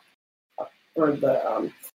the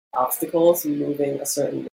obstacles moving a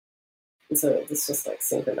certain. And so it's just like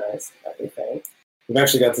synchronized everything. We've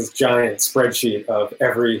actually got this giant spreadsheet of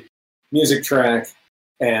every music track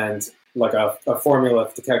and like a formula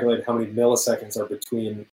to calculate how many milliseconds are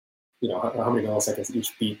between, how many milliseconds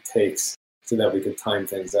each beat takes, so that we could time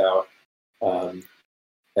things out. And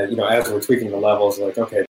as we're tweaking the levels, like,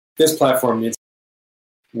 okay, this platform needs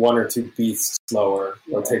 1 or 2 beats slower,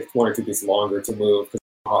 or take 1 or 2 beats longer to move because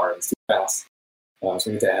it's hard, it's too fast. So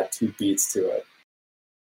we need to add 2 beats to it.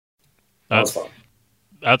 That was fun.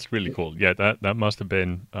 That's really cool. Yeah, that must have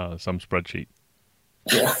been some spreadsheet.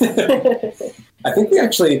 Yeah. I think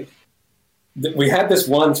we had this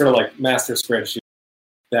one sort of like master spreadsheet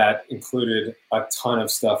that included a ton of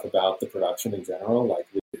stuff about the production in general. Like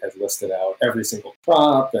we had listed out every single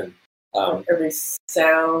prop and every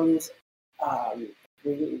sound.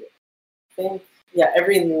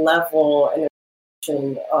 Every level and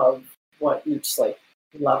description of what each like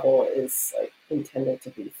level is like intended to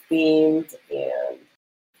be themed, and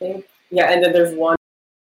and then there's one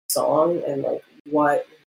song and like what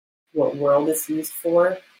world it's used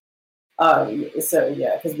for.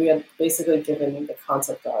 Because we had basically given the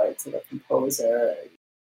concept art to the composer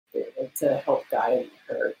to help guide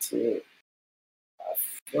her to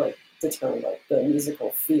determine like the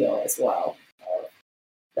musical feel as well of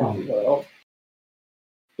that world.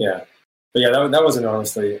 Yeah, but that was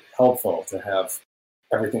enormously helpful to have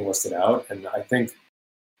everything listed out, and I think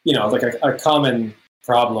like a common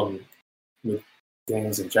problem with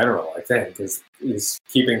games in general, I think, is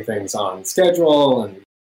keeping things on schedule and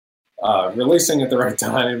releasing at the right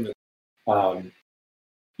time.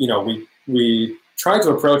 We tried to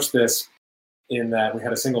approach this in that we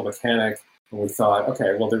had a single mechanic, and we thought,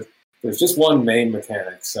 okay, well, there's just one main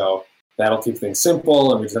mechanic, so that'll keep things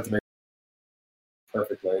simple, and we just have to make it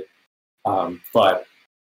perfectly. But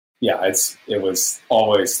yeah, it was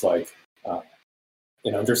always like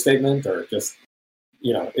an understatement, or just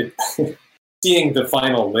seeing the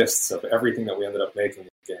final lists of everything that we ended up making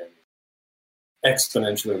again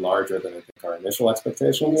exponentially larger than I think our initial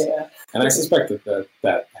expectations. Yeah. And I suspect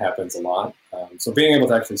that happens a lot. So being able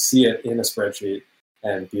to actually see it in a spreadsheet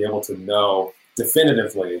and be able to know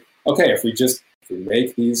definitively, okay, if we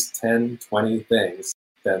make these 10, 20 things,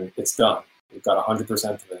 then it's done. We've got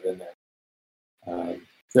 100% of it in there.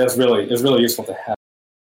 So it was really useful to have.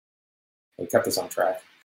 It kept us on track.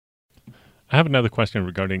 I have another question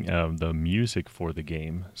regarding the music for the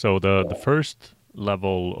game. So the first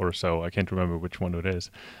level or so, I can't remember which one it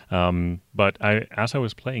is, but as I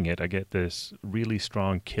was playing it, I get this really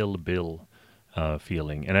strong Kill Bill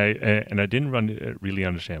feeling, and I didn't really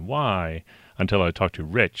understand why until I talked to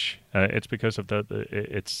Rich. It's because of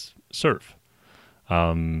it's surf,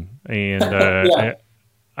 Yeah.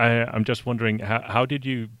 I'm just wondering, how did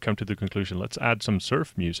you come to the conclusion, let's add some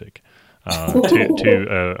surf music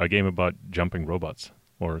to a game about jumping robots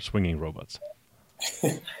or swinging robots?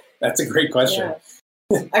 That's a great question.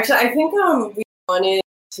 Yeah. Actually, I think we wanted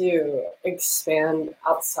to expand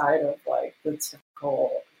outside of like the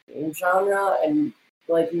typical game genre and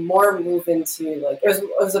like more move into like it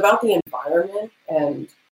was about the environment and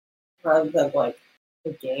rather than like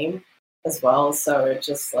the game as well. So it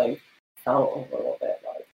just like felt a little bit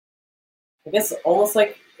like, I guess almost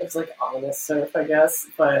like it's like ominous surf, I guess.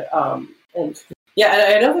 But and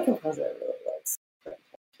I know the composer really likes Quentin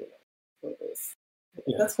Tarantino movies.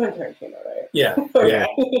 Yeah. That's Quentin Tarantino, right? Yeah. Yeah.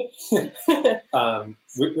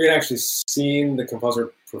 We had actually seen the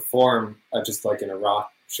composer perform just like in a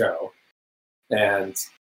rock show, and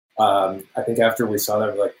I think after we saw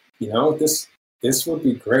that, we're like, this would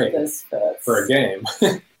be great for a game.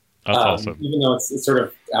 That's awesome. Even though it's sort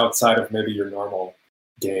of outside of maybe your normal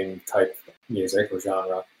game type music or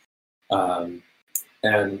genre,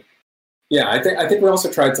 and yeah, I think we also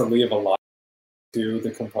tried to leave a lot to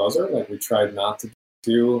the composer. Like we tried not to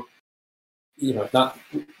do,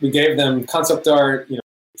 we gave them concept art. We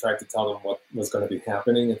tried to tell them what was going to be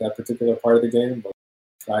happening at that particular part of the game, but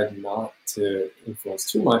tried not to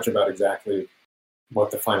influence too much about exactly what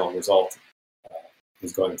the final result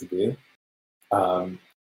was going to be. And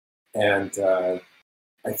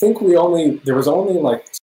I think there was only like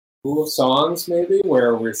 2 songs maybe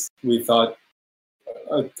where we thought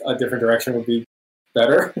a different direction would be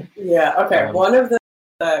better. Yeah. Okay. One of them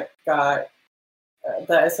that got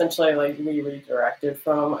that essentially like we redirected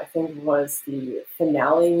from, I think, was the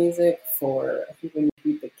finale music for I think When You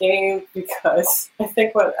Beat the Game, because I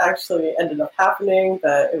think what actually ended up happening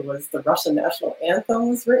that it was the Russian national anthem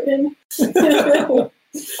was written.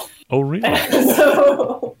 Oh, really?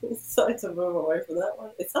 so to move away from that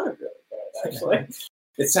one. It sounded really good, actually.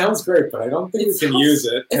 It sounds great, but I don't think we can use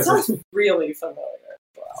it. It sounds really familiar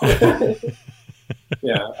as well.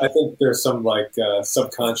 Yeah, I think there's some like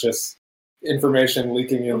subconscious information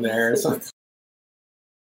leaking in there or something.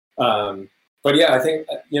 But yeah, I think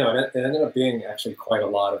it ended up being actually quite a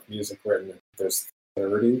lot of music written. There's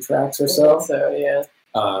 30 tracks or so. So yeah,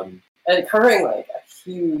 and covering like a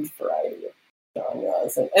huge variety of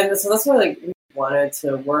genres, and so that's why like we wanted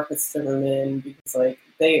to work with Zimmerman, because like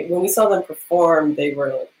when we saw them perform, they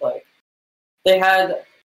were like they had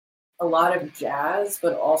a lot of jazz,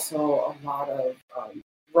 but also a lot of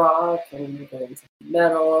rock and even into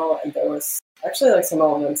metal, and there was actually like some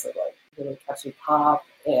elements of like really catchy pop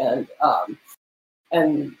and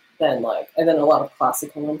then a lot of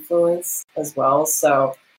classical influence as well.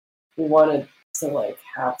 So we wanted to like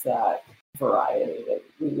have that variety, that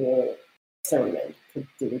we knew Zimmerman could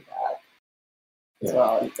do that as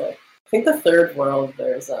well. And I think the Third World,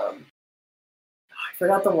 there's I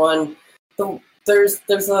forgot the one. There's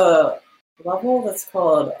a level that's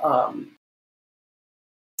called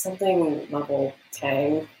something level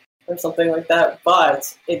Tang or something like that,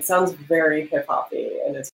 but it sounds very hip hoppy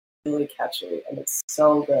and it's really catchy and it's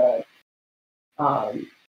so good.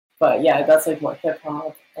 But yeah, that's like more hip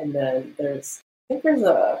hop. And then there's a for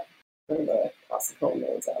the classical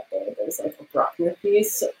nerds out there, there's like a Bruckner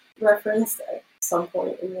piece referenced at some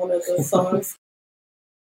point in one of the songs.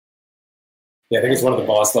 Yeah, I think it's one of the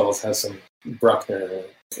boss levels has some Bruckner in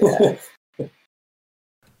it. Yeah.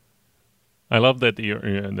 I love that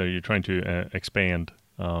you're trying to expand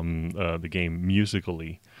the game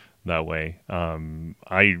musically that way.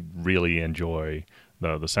 I really enjoy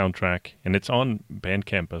the soundtrack, and it's on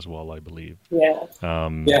Bandcamp as well, I believe. Yeah.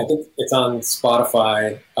 Yeah, I think it's on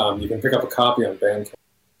Spotify. You can pick up a copy on Bandcamp.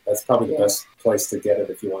 That's probably the best place to get it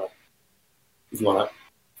if you want to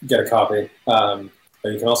get a copy.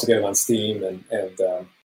 But you can also get it on Steam and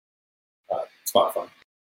Spotify.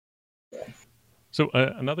 Yeah. So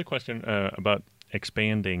another question about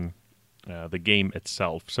expanding the game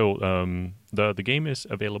itself. So the game is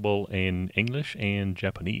available in English and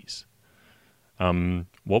Japanese.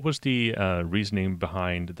 What was the reasoning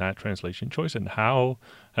behind that translation choice, and how?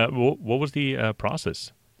 What was the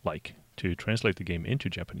process like to translate the game into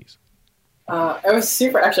Japanese? It was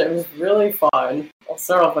super. Actually, it was really fun. I'll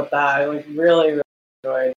start off with that. I really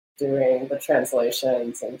enjoyed doing the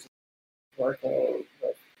translations and just working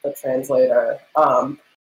with the translator.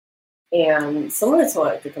 And similar to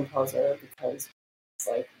like the composer, because it's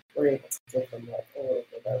like we're able to give them like a little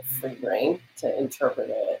bit of free rein to interpret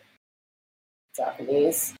it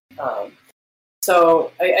Japanese.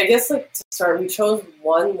 So I guess like to start, we chose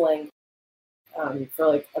one language for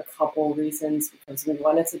like a couple reasons, because we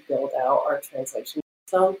wanted to build out our translation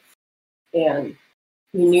system, and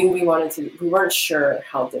we knew we weren't sure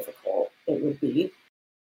how difficult it would be,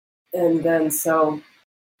 and then so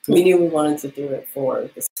we knew we wanted to do it for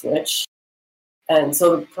the Switch. And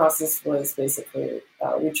so the process was basically,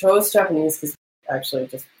 we chose Japanese because actually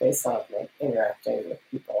just based on like interacting with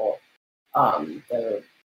people, there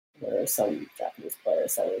were some Japanese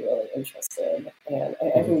players that were really interested. And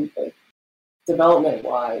I think like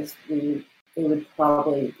development-wise, it would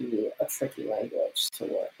probably be a tricky language to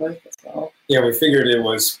work with as well. Yeah, we figured it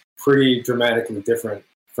was pretty dramatically different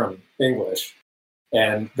from English,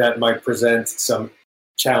 and that might present some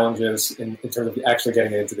challenges in terms of actually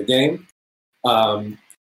getting into the game.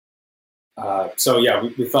 So yeah,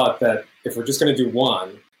 we thought that if we're just going to do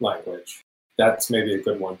one language, that's maybe a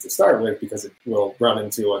good one to start with, because it will run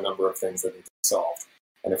into a number of things that need to be solved.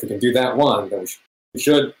 And if we can do that one, then we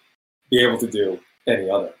should be able to do any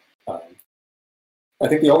other. I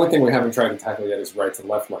think the only thing we haven't tried to tackle yet is right to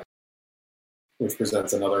left language, which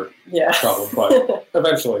presents another problem, but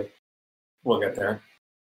eventually we'll get there.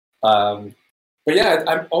 But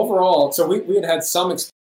yeah, overall, so we had some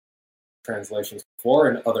translations before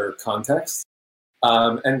in other contexts,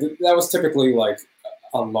 and that was typically like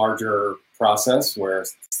a larger process where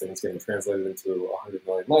things getting translated into 100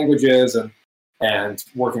 million languages and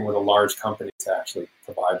working with a large company to actually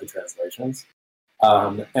provide the translations.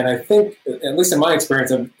 And I think, at least in my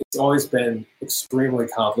experience, it's always been extremely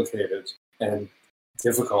complicated and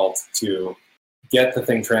difficult to get the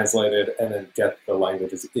thing translated and then get the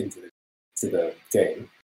languages into the game.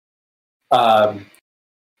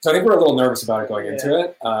 So I think we're a little nervous about it going into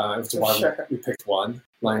it. As to why we picked one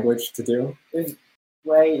language to do. It was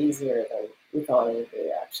way easier than we thought it would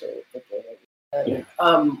be, actually.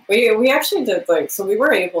 We actually did so we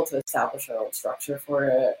were able to establish our own structure for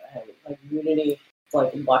it, and like Unity,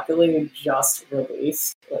 like luckily just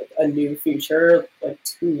released like a new feature like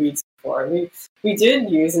 2 weeks before. We did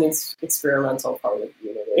use an experimental part of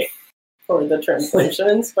Unity for the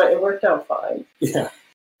translations, but it worked out fine. Yeah,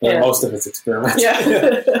 most of it's experimental.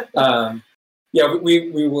 Yeah.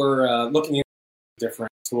 We were looking into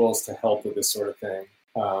different tools to help with this sort of thing,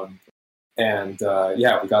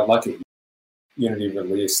 we got lucky. Unity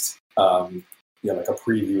released like a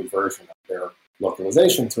preview version of their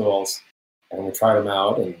localization tools, and we tried them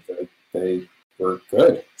out, and they were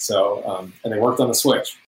good. So and they worked on the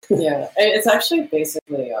Switch. Yeah, it's actually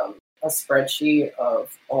basically a spreadsheet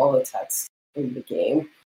of all the text in the game,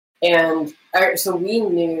 and so we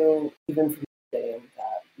knew even from the beginning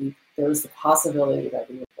that there was the possibility that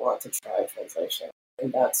we would want to try translation,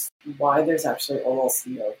 and that's why there's actually almost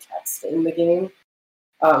no text in the game.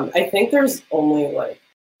 I think there's only like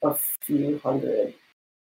a few hundred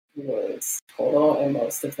words total, and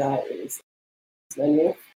most of that is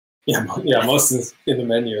menu. Yeah, most is in the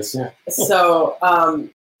menus. Yeah. So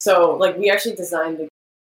like we actually designed the game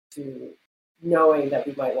to knowing that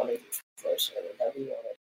we might want to do translation, and that we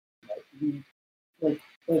want to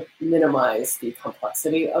like minimize the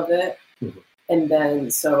complexity of it, and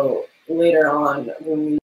then so later on when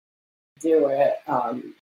we do it.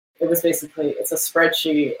 It was basically, it's a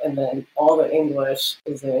spreadsheet, and then all the English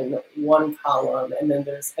is in one column, and then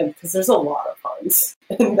because there's a lot of puns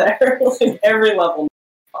in there, like every level is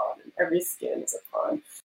a pun, and every skin is a pun.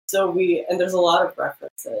 So and there's a lot of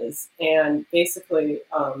references, and basically,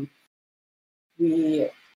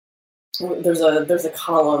 there's a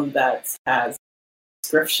column that has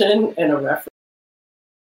description and a reference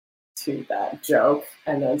to that joke,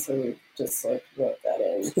 and then so we just like wrote that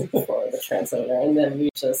in for the translator, and then we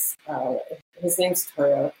just his name's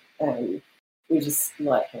Toyo, and we just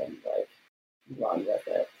let him like run with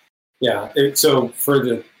it. Yeah. So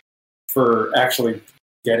for actually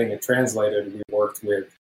getting it translated, we worked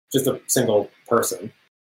with just a single person,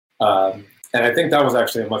 and I think that was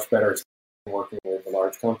actually a much better experience than working with a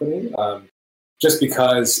large company, just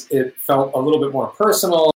because it felt a little bit more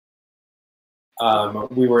personal.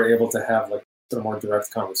 We were able to have like sort of more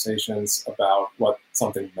direct conversations about what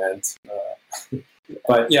something meant.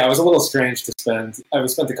 But yeah, it was a little strange to spend. I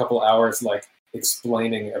spent a couple hours like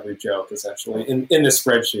explaining every joke essentially in this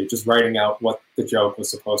spreadsheet, just writing out what the joke was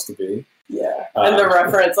supposed to be. Yeah, and the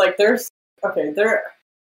reference, like we're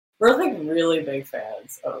like really big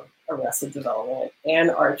fans of Arrested Development and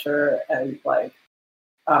Archer, and like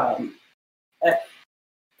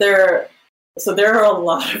there are a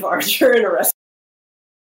lot of Archer and Arrested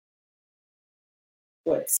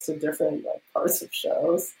clips to different like parts of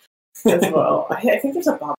shows as well. I think there's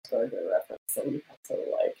a Bob Burger reference that we have to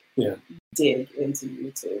like dig into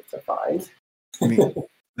YouTube to find. I mean,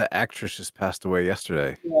 the actress just passed away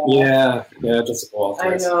yesterday. Yeah, just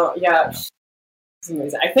Walters. I know. Yeah, it's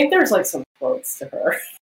amazing. I think there's like some quotes to her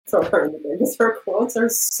from her in the movie, because her quotes are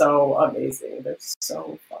so amazing. They're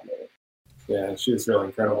so funny. Yeah, she was really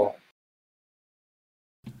incredible.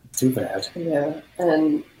 Too bad. Yeah,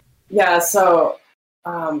 and so.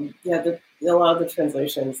 A lot of the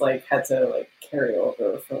translations like had to like carry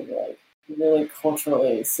over from like really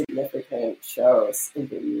culturally significant shows in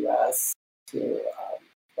the U.S. to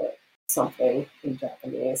like something in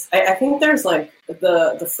Japanese. I think there's like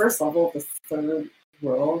the first level of the third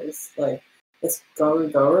world is like it's Goru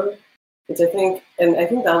Goru, which I think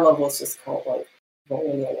that level is just called like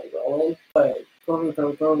rolling, but Goru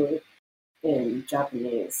Goru Goru in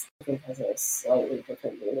Japanese I think has a slightly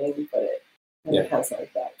different meaning, but it has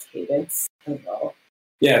like that cadence as well.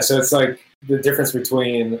 Yeah, so it's like the difference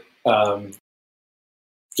between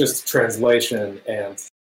just translation and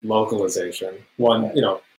localization. One,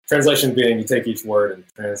 translation being you take each word and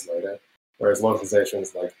translate it, whereas localization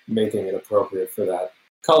is like making it appropriate for that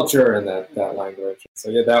culture and that language.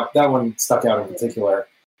 So yeah, that one stuck out in particular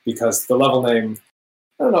because the level name,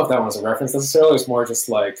 I don't know if that one's a reference necessarily. It's more just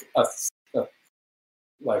like a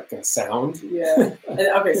sound. Yeah.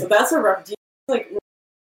 Okay, so that's a reference. Like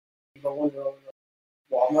rolling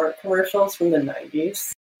Walmart commercials from the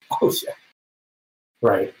 90s. Oh yeah.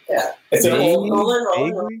 Right. Yeah. It's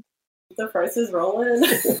rolling. The price is rolling.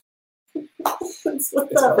 It's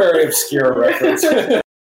a very obscure reference.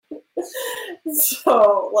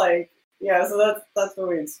 So that's what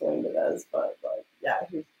we explained it as, but like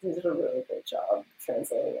he did a really great job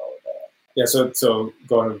translating all of that. Yeah, so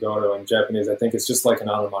Goru in Japanese, I think it's just like an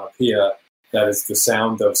onomatopoeia that is the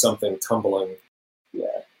sound of something tumbling.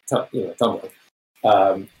 Yeah, tumbling.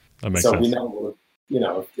 That makes sense. We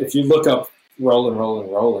know, if you look up rolling on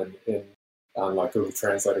like Google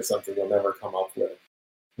Translate or something, you'll never come up with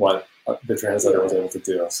what the translator was able to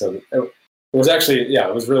do. So it was actually,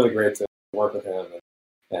 it was really great to work with him,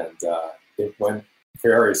 and it went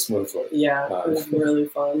very smoothly. Yeah, it was really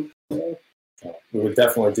fun. Yeah. So we would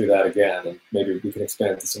definitely do that again, and maybe we can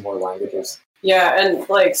expand to some more languages. Yeah, and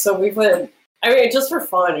like so we would. I mean, just for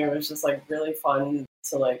fun, it was just like really fun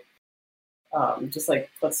to like just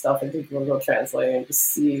like put stuff into Google Translate and just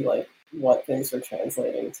see like what things were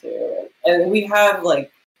translating to, and we have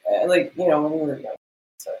like you know when we were young,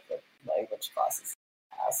 so like language classes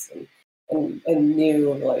class and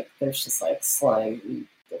knew like there's just like slang and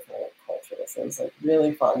different cultures. So it was like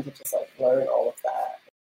really fun to just like learn all of that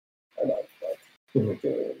and like doing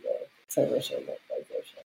the translation of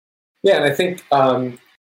migration. Yeah, and I think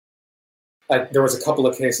there was a couple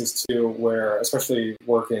of cases too where, especially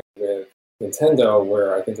working with Nintendo,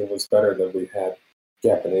 where I think it was better that we had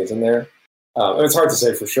Japanese in there. And it's hard to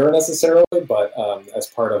say for sure necessarily, but as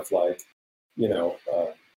part of like, you know,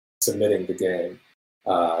 submitting the game,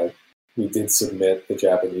 we did submit the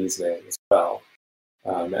Japanese name as well.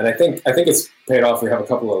 And I think it's paid off. We have a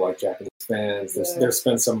couple of like Japanese fans. There's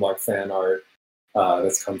been some like fan art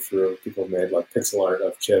that's come through. People have made like pixel art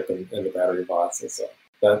of Chip and the battery bots, and so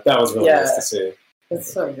that was really nice to see.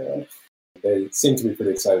 It's so good. They seem to be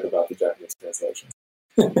pretty excited about the Japanese translation.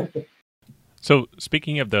 So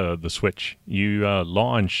speaking of the Switch, you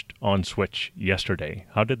launched on Switch yesterday.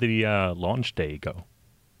 How did the launch day go?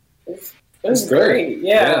 It was great.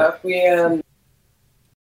 Yeah. We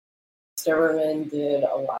Steverman did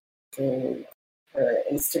a lot through her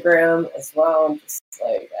Instagram as well. Just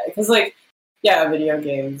like because like video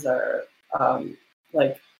games are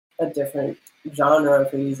like a different genre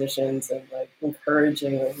for musicians, and like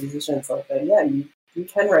encouraging like, musicians like that. Yeah, you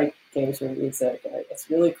can write games for music, and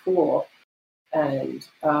it's really cool. And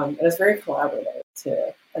it's very collaborative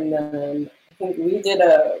too. And then I think we did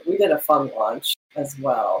a fun launch as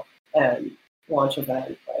well, and launch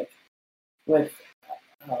event like with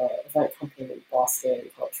event company in Boston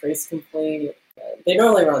called Trace Complete. They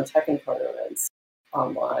normally run Tekken tournaments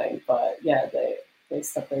online, but yeah, they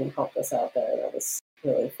stepped in and helped us out there. That was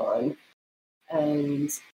really fun. And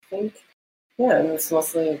I think it was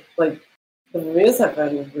mostly like the reviews have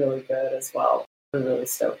been really good as well. We're really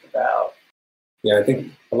stoked about. Yeah, I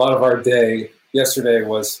think a lot of our day yesterday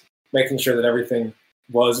was making sure that everything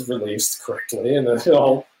was released correctly and that it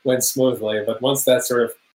all went smoothly. But once that sort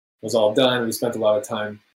of was all done, we spent a lot of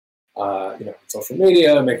time, on social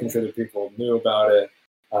media, making sure that people knew about it,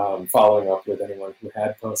 following up with anyone who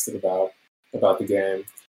had posted about the game,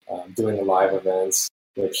 doing the live events,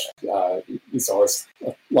 which is always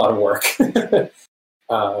a lot of work.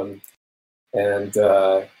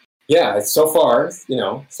 So far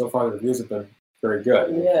the reviews have been very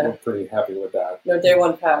good. Yeah. We're pretty happy with that. No day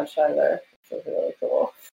one patch either, which is really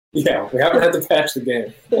cool. Yeah, we haven't had to patch the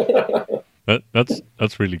game.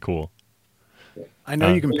 That's really cool. I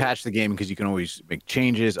know you can patch the game because you can always make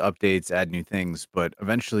changes, updates, add new things, but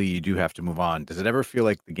eventually you do have to move on. Does it ever feel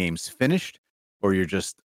like the game's finished, or you're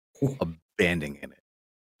just abandoning it?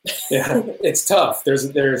 Yeah, it's tough. There's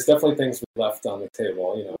definitely things left on the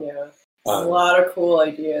table. Yeah, a lot of cool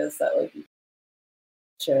ideas that like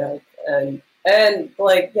Chip and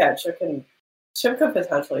like Chip could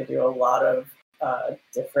potentially do a lot of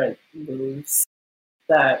different moves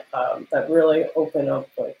that really open up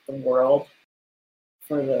like the world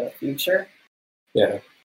for the future. Yeah.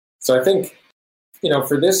 So I think,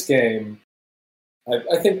 for this game,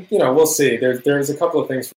 I think, we'll see. There's a couple of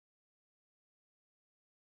things,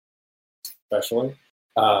 especially.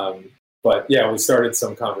 But yeah, we started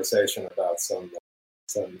some conversation about some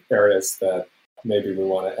areas that maybe we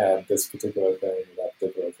want to add this particular thing, that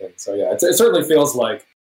particular thing. So yeah, it certainly feels like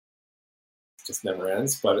it just never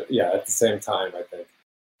ends. But yeah, at the same time, I think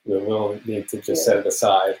we will need to just set it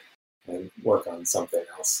aside and work on something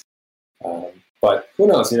else. But who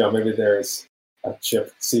knows? Maybe there's a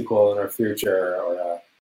Chip sequel in our future, or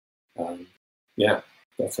that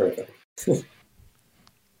sort of thing.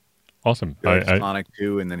 Awesome. Sonic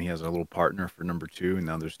 2, and then he has a little partner for number 2, and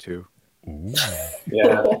now there's 2. Ooh.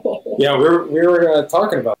 Yeah. We were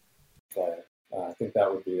talking about that. I think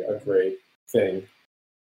that would be a great thing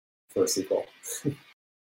for a sequel.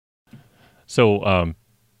 So,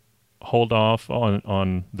 hold off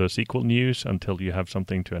on the sequel news until you have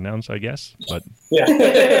something to announce, I guess. But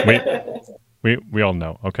yeah, we all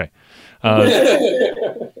know. Okay.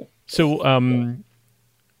 So,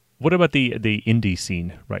 what about the indie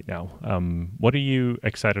scene right now? What are you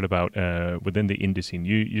excited about within the indie scene?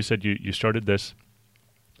 You said you started this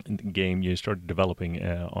game. You started developing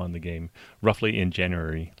on the game roughly in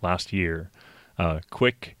January last year.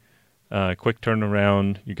 Quick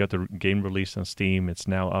turnaround. You got the game released on Steam. It's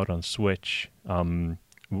now out on Switch.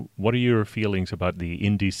 what are your feelings about the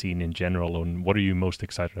indie scene in general, and what are you most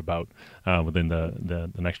excited about within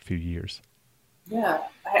the next few years? Yeah,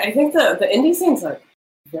 I think the indie scene's like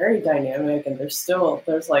very dynamic, and there's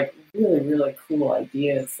like really really cool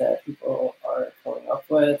ideas that people are coming up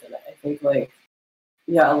with, and I think like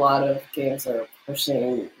yeah, a lot of games are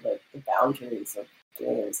pushing like the boundaries of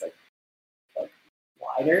games like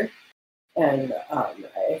wider, and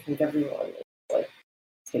I think everyone is like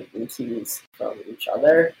taking cues from each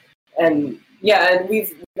other, and yeah, and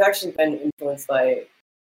we've actually been influenced by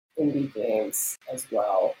indie games as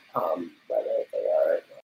well, whether they are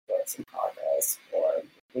works in progress or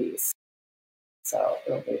release. So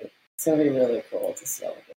it's gonna be really cool to see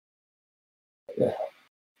all of it. Yeah.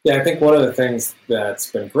 Yeah, I think one of the things that's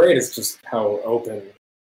been great is just how open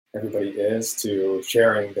everybody is to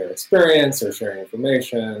sharing their experience or sharing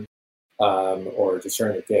information, or just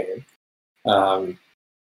sharing a game.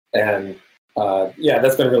 And yeah,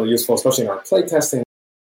 that's been really useful, especially in our playtesting,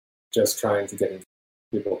 just trying to get into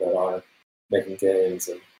people that are making games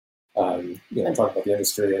and talk about the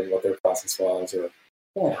industry and what their process was,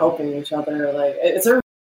 or helping each other. Like it's a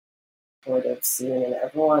supportive scene, and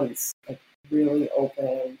everyone's like really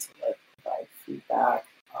open to like provide feedback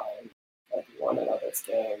on like one another's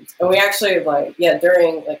games. And we actually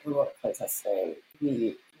during like remote playtesting,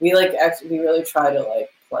 we really try to like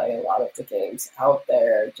play a lot of the games out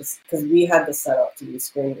there, just because we had the setup to do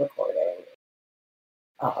screen recording.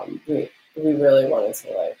 We really wanted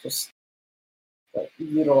to like just like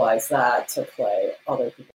utilize that to play other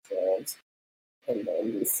people's games in the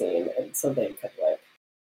indie scene, and so they could like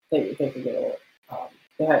they could get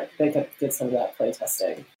they could get some of that play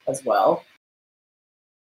testing as well.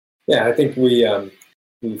 Yeah, I think we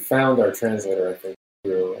found our translator, I think,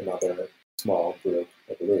 through another small group,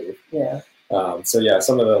 I believe. Yeah. So yeah,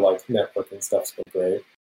 some of the like networking stuff's been great,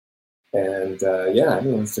 and yeah,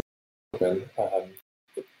 everyone's just open.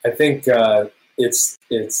 I think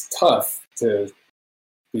it's tough to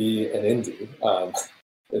be an indie.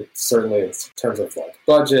 Certainly in terms of like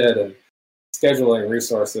budget and scheduling,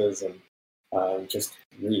 resources, and just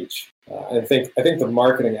reach. I think the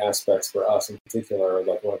marketing aspects for us in particular are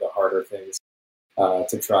like one of the harder things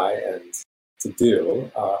to try and to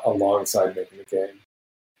do alongside making the game.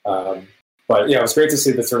 But yeah, it was great to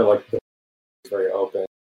see that sort of like the very open,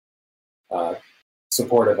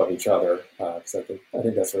 supportive of each other, because I think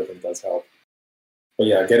that sort of thing does help. But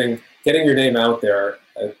yeah, getting your name out there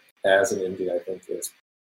as an indie, I think, is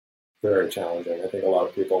very challenging. I think a lot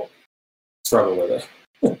of people struggle with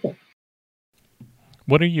it.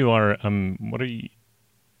 What are you?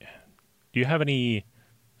 Do you have any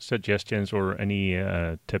suggestions or any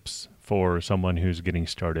tips for someone who's getting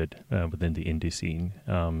started within the indie scene?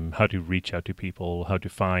 How to reach out to people, how to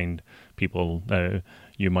find people.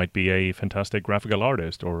 You might be a fantastic graphical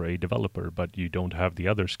artist or a developer, but you don't have the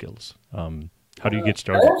other skills. How do you get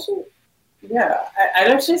started? I'd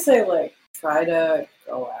actually say like try to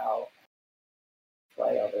go out,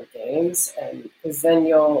 play other games, and because then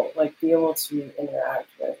you'll like be able to interact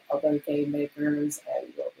with other game makers,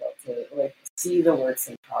 and you'll be able to like see the works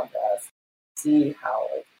in progress, see how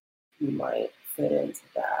like you might fit into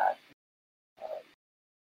that.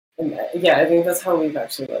 And yeah, I think that's how we've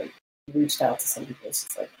actually like reached out to some people,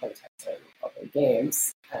 just like playtesting other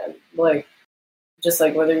games, and like just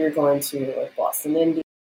like whether you're going to like Boston Indie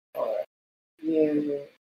or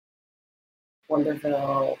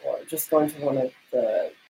Wonderville, or just going to one of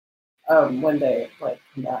the when they like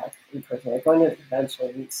come back in person, like going to the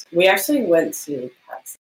conventions. We actually went to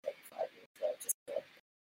PAX like 5 years ago just to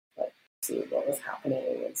like see what was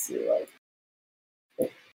happening and see like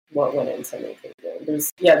what went into making it.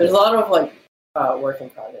 There's a lot of like work in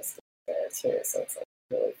progress there too, so it's like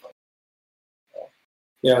really fun.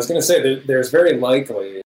 Yeah, I was going to say that there's very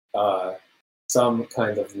likely some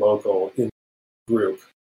kind of local group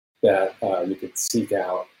that you could seek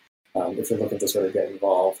out if you're looking to sort of get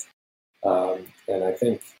involved. And I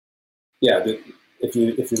think, yeah, if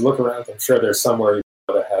you look around, I'm sure there's somewhere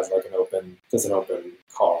that has like an open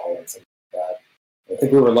call and something like that. I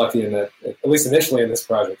think we were lucky in that, at least initially in this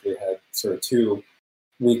project, we had sort of 2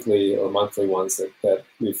 weekly or monthly ones that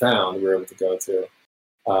we found we were able to go to.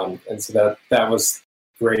 And so that was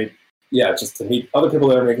great. Yeah, just to meet other people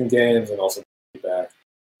that are making games and also feedback.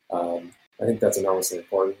 I think that's enormously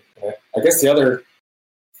important. And I guess the other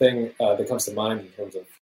thing that comes to mind in terms of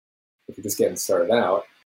if you're just getting started out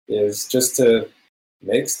is just to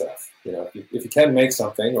make stuff. You know, if you can make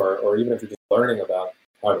something, or even if you're just learning about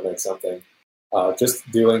how to make something, just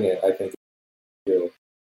doing it, I think, is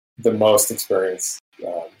the most experience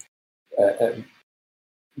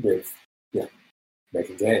with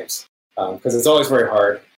making games. because it's always very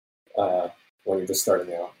hard when you're just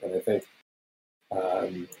starting out. And I think,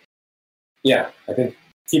 I think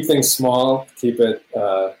keep things small, keep it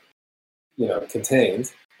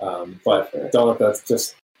contained, but don't let that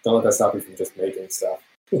stop you from just making stuff.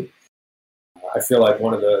 I feel like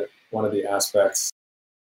one of the aspects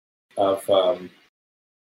of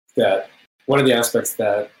that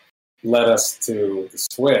led us to the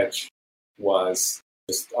Switch was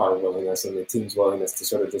just our willingness and the team's willingness to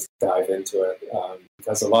sort of just dive into it,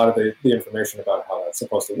 because a lot of the information about how that's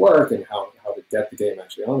supposed to work and how to get the game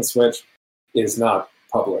actually on the Switch is not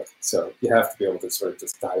public. So you have to be able to sort of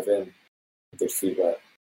just dive in with your feet wet.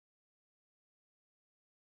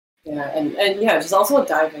 Yeah, and just also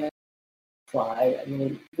dive in and apply. I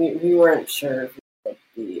mean, we weren't sure if we would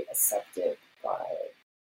be accepted by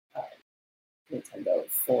Nintendo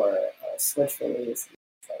for a Switch release.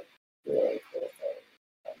 It's like really cool thing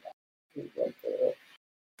we went through.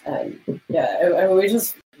 And we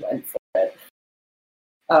just went for it.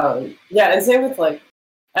 And same with like,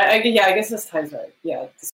 I guess this ties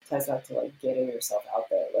back to like getting yourself out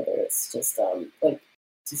there, whether it's just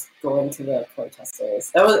just going to the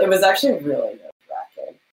playtesters. It was actually really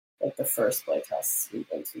nerve-wracking. Like the first playtests we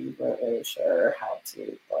went to, we weren't really sure how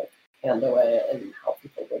to like handle it and how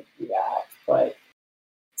people would react. But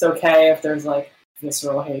it's okay if there's like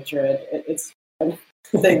visceral hatred. It's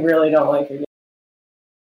they really don't like your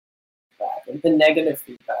feedback. And the negative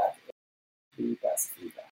feedback is the best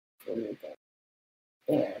feedback for anything.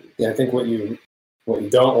 And yeah, I think what you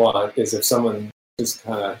don't want is if someone just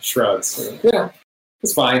kind of shrugs. Yeah,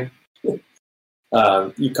 it's fine. You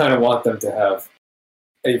kind of want them to have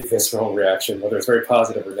a visceral reaction, whether it's very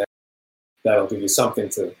positive or negative. That'll give you something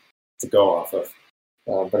to go off of.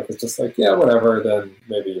 But if it's just like, yeah, whatever, then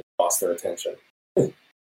maybe you lost their attention. But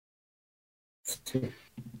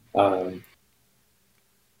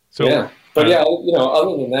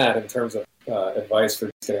other than that, in terms of advice for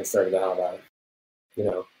just getting started out,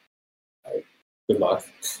 good luck.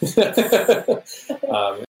 It's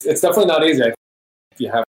definitely not easy. I think if you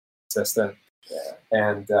have a consistent,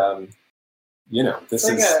 and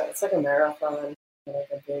it's like a marathon, like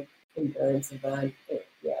a big endurance event.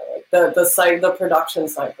 Like the production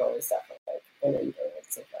cycle is definitely like an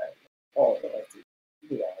endurance event all the way to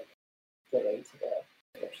getting to the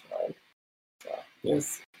finish line. So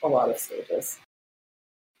there's a lot of stages.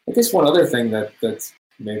 I guess one other thing that's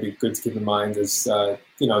maybe good to keep in mind is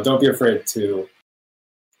don't be afraid to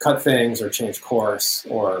cut things or change course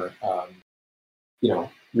or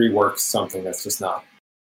rework something that's just not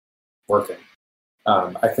working.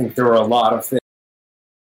 I think there were a lot of things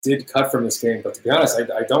did cut from this game, but to be honest,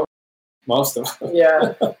 I don't most of them.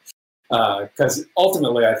 Yeah. Because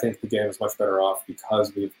ultimately, I think the game is much better off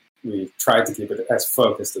because we tried to keep it as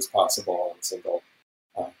focused as possible on a single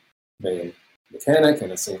main mechanic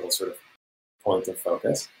and a single sort of point of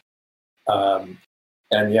focus. All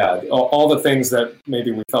the things that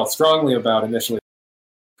maybe we felt strongly about initially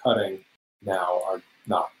cutting now are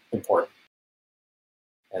not important.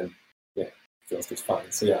 And feels just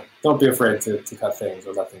fine. So don't be afraid to cut things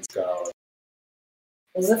or let things go.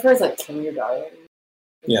 Was the phrase like "kill your darling"?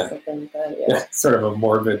 Yeah. Something like that. Yeah. Sort of a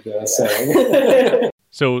morbid saying.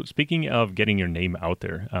 So speaking of getting your name out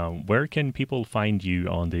there, where can people find you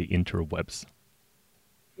on the interwebs?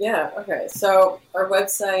 Yeah, okay. So our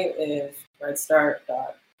website is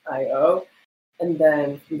redstart.io. And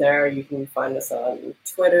then from there you can find us on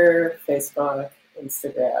Twitter, Facebook,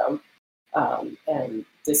 Instagram, and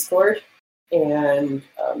Discord. And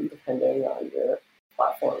depending on your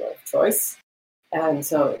platform of choice. And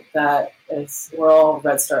so we're all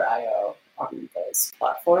RedStar.io on those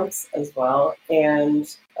platforms as well. And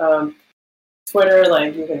Twitter,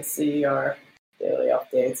 like you can see our daily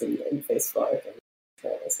updates and Facebook and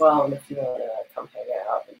Twitter as well. And if you want to come hang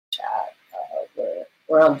out and chat,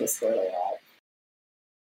 we're on Discord a lot.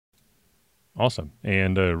 Awesome.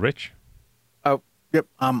 And Rich? Yep,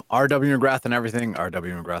 I'm RW McGrath and everything,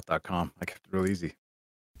 rwmcgrath.com. I kept it real easy.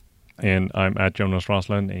 And I'm at Jonas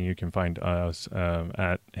Roslin, and you can find us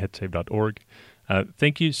at hitsave.org.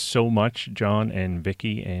 Thank you so much, John and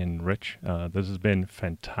Vicky and Rich. This has been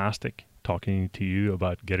fantastic talking to you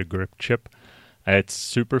about Get a Grip Chip. It's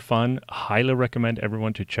super fun. Highly recommend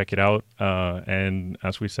everyone to check it out. And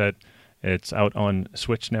as we said, it's out on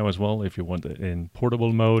Switch now as well if you want it in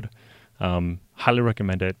portable mode. Highly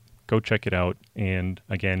recommend it. Go check it out. And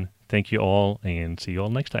again, thank you all and see you all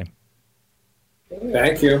next time.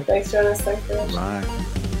 Thank you. Thanks, Jonas. Thanks, Rich. Bye.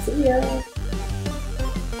 See ya.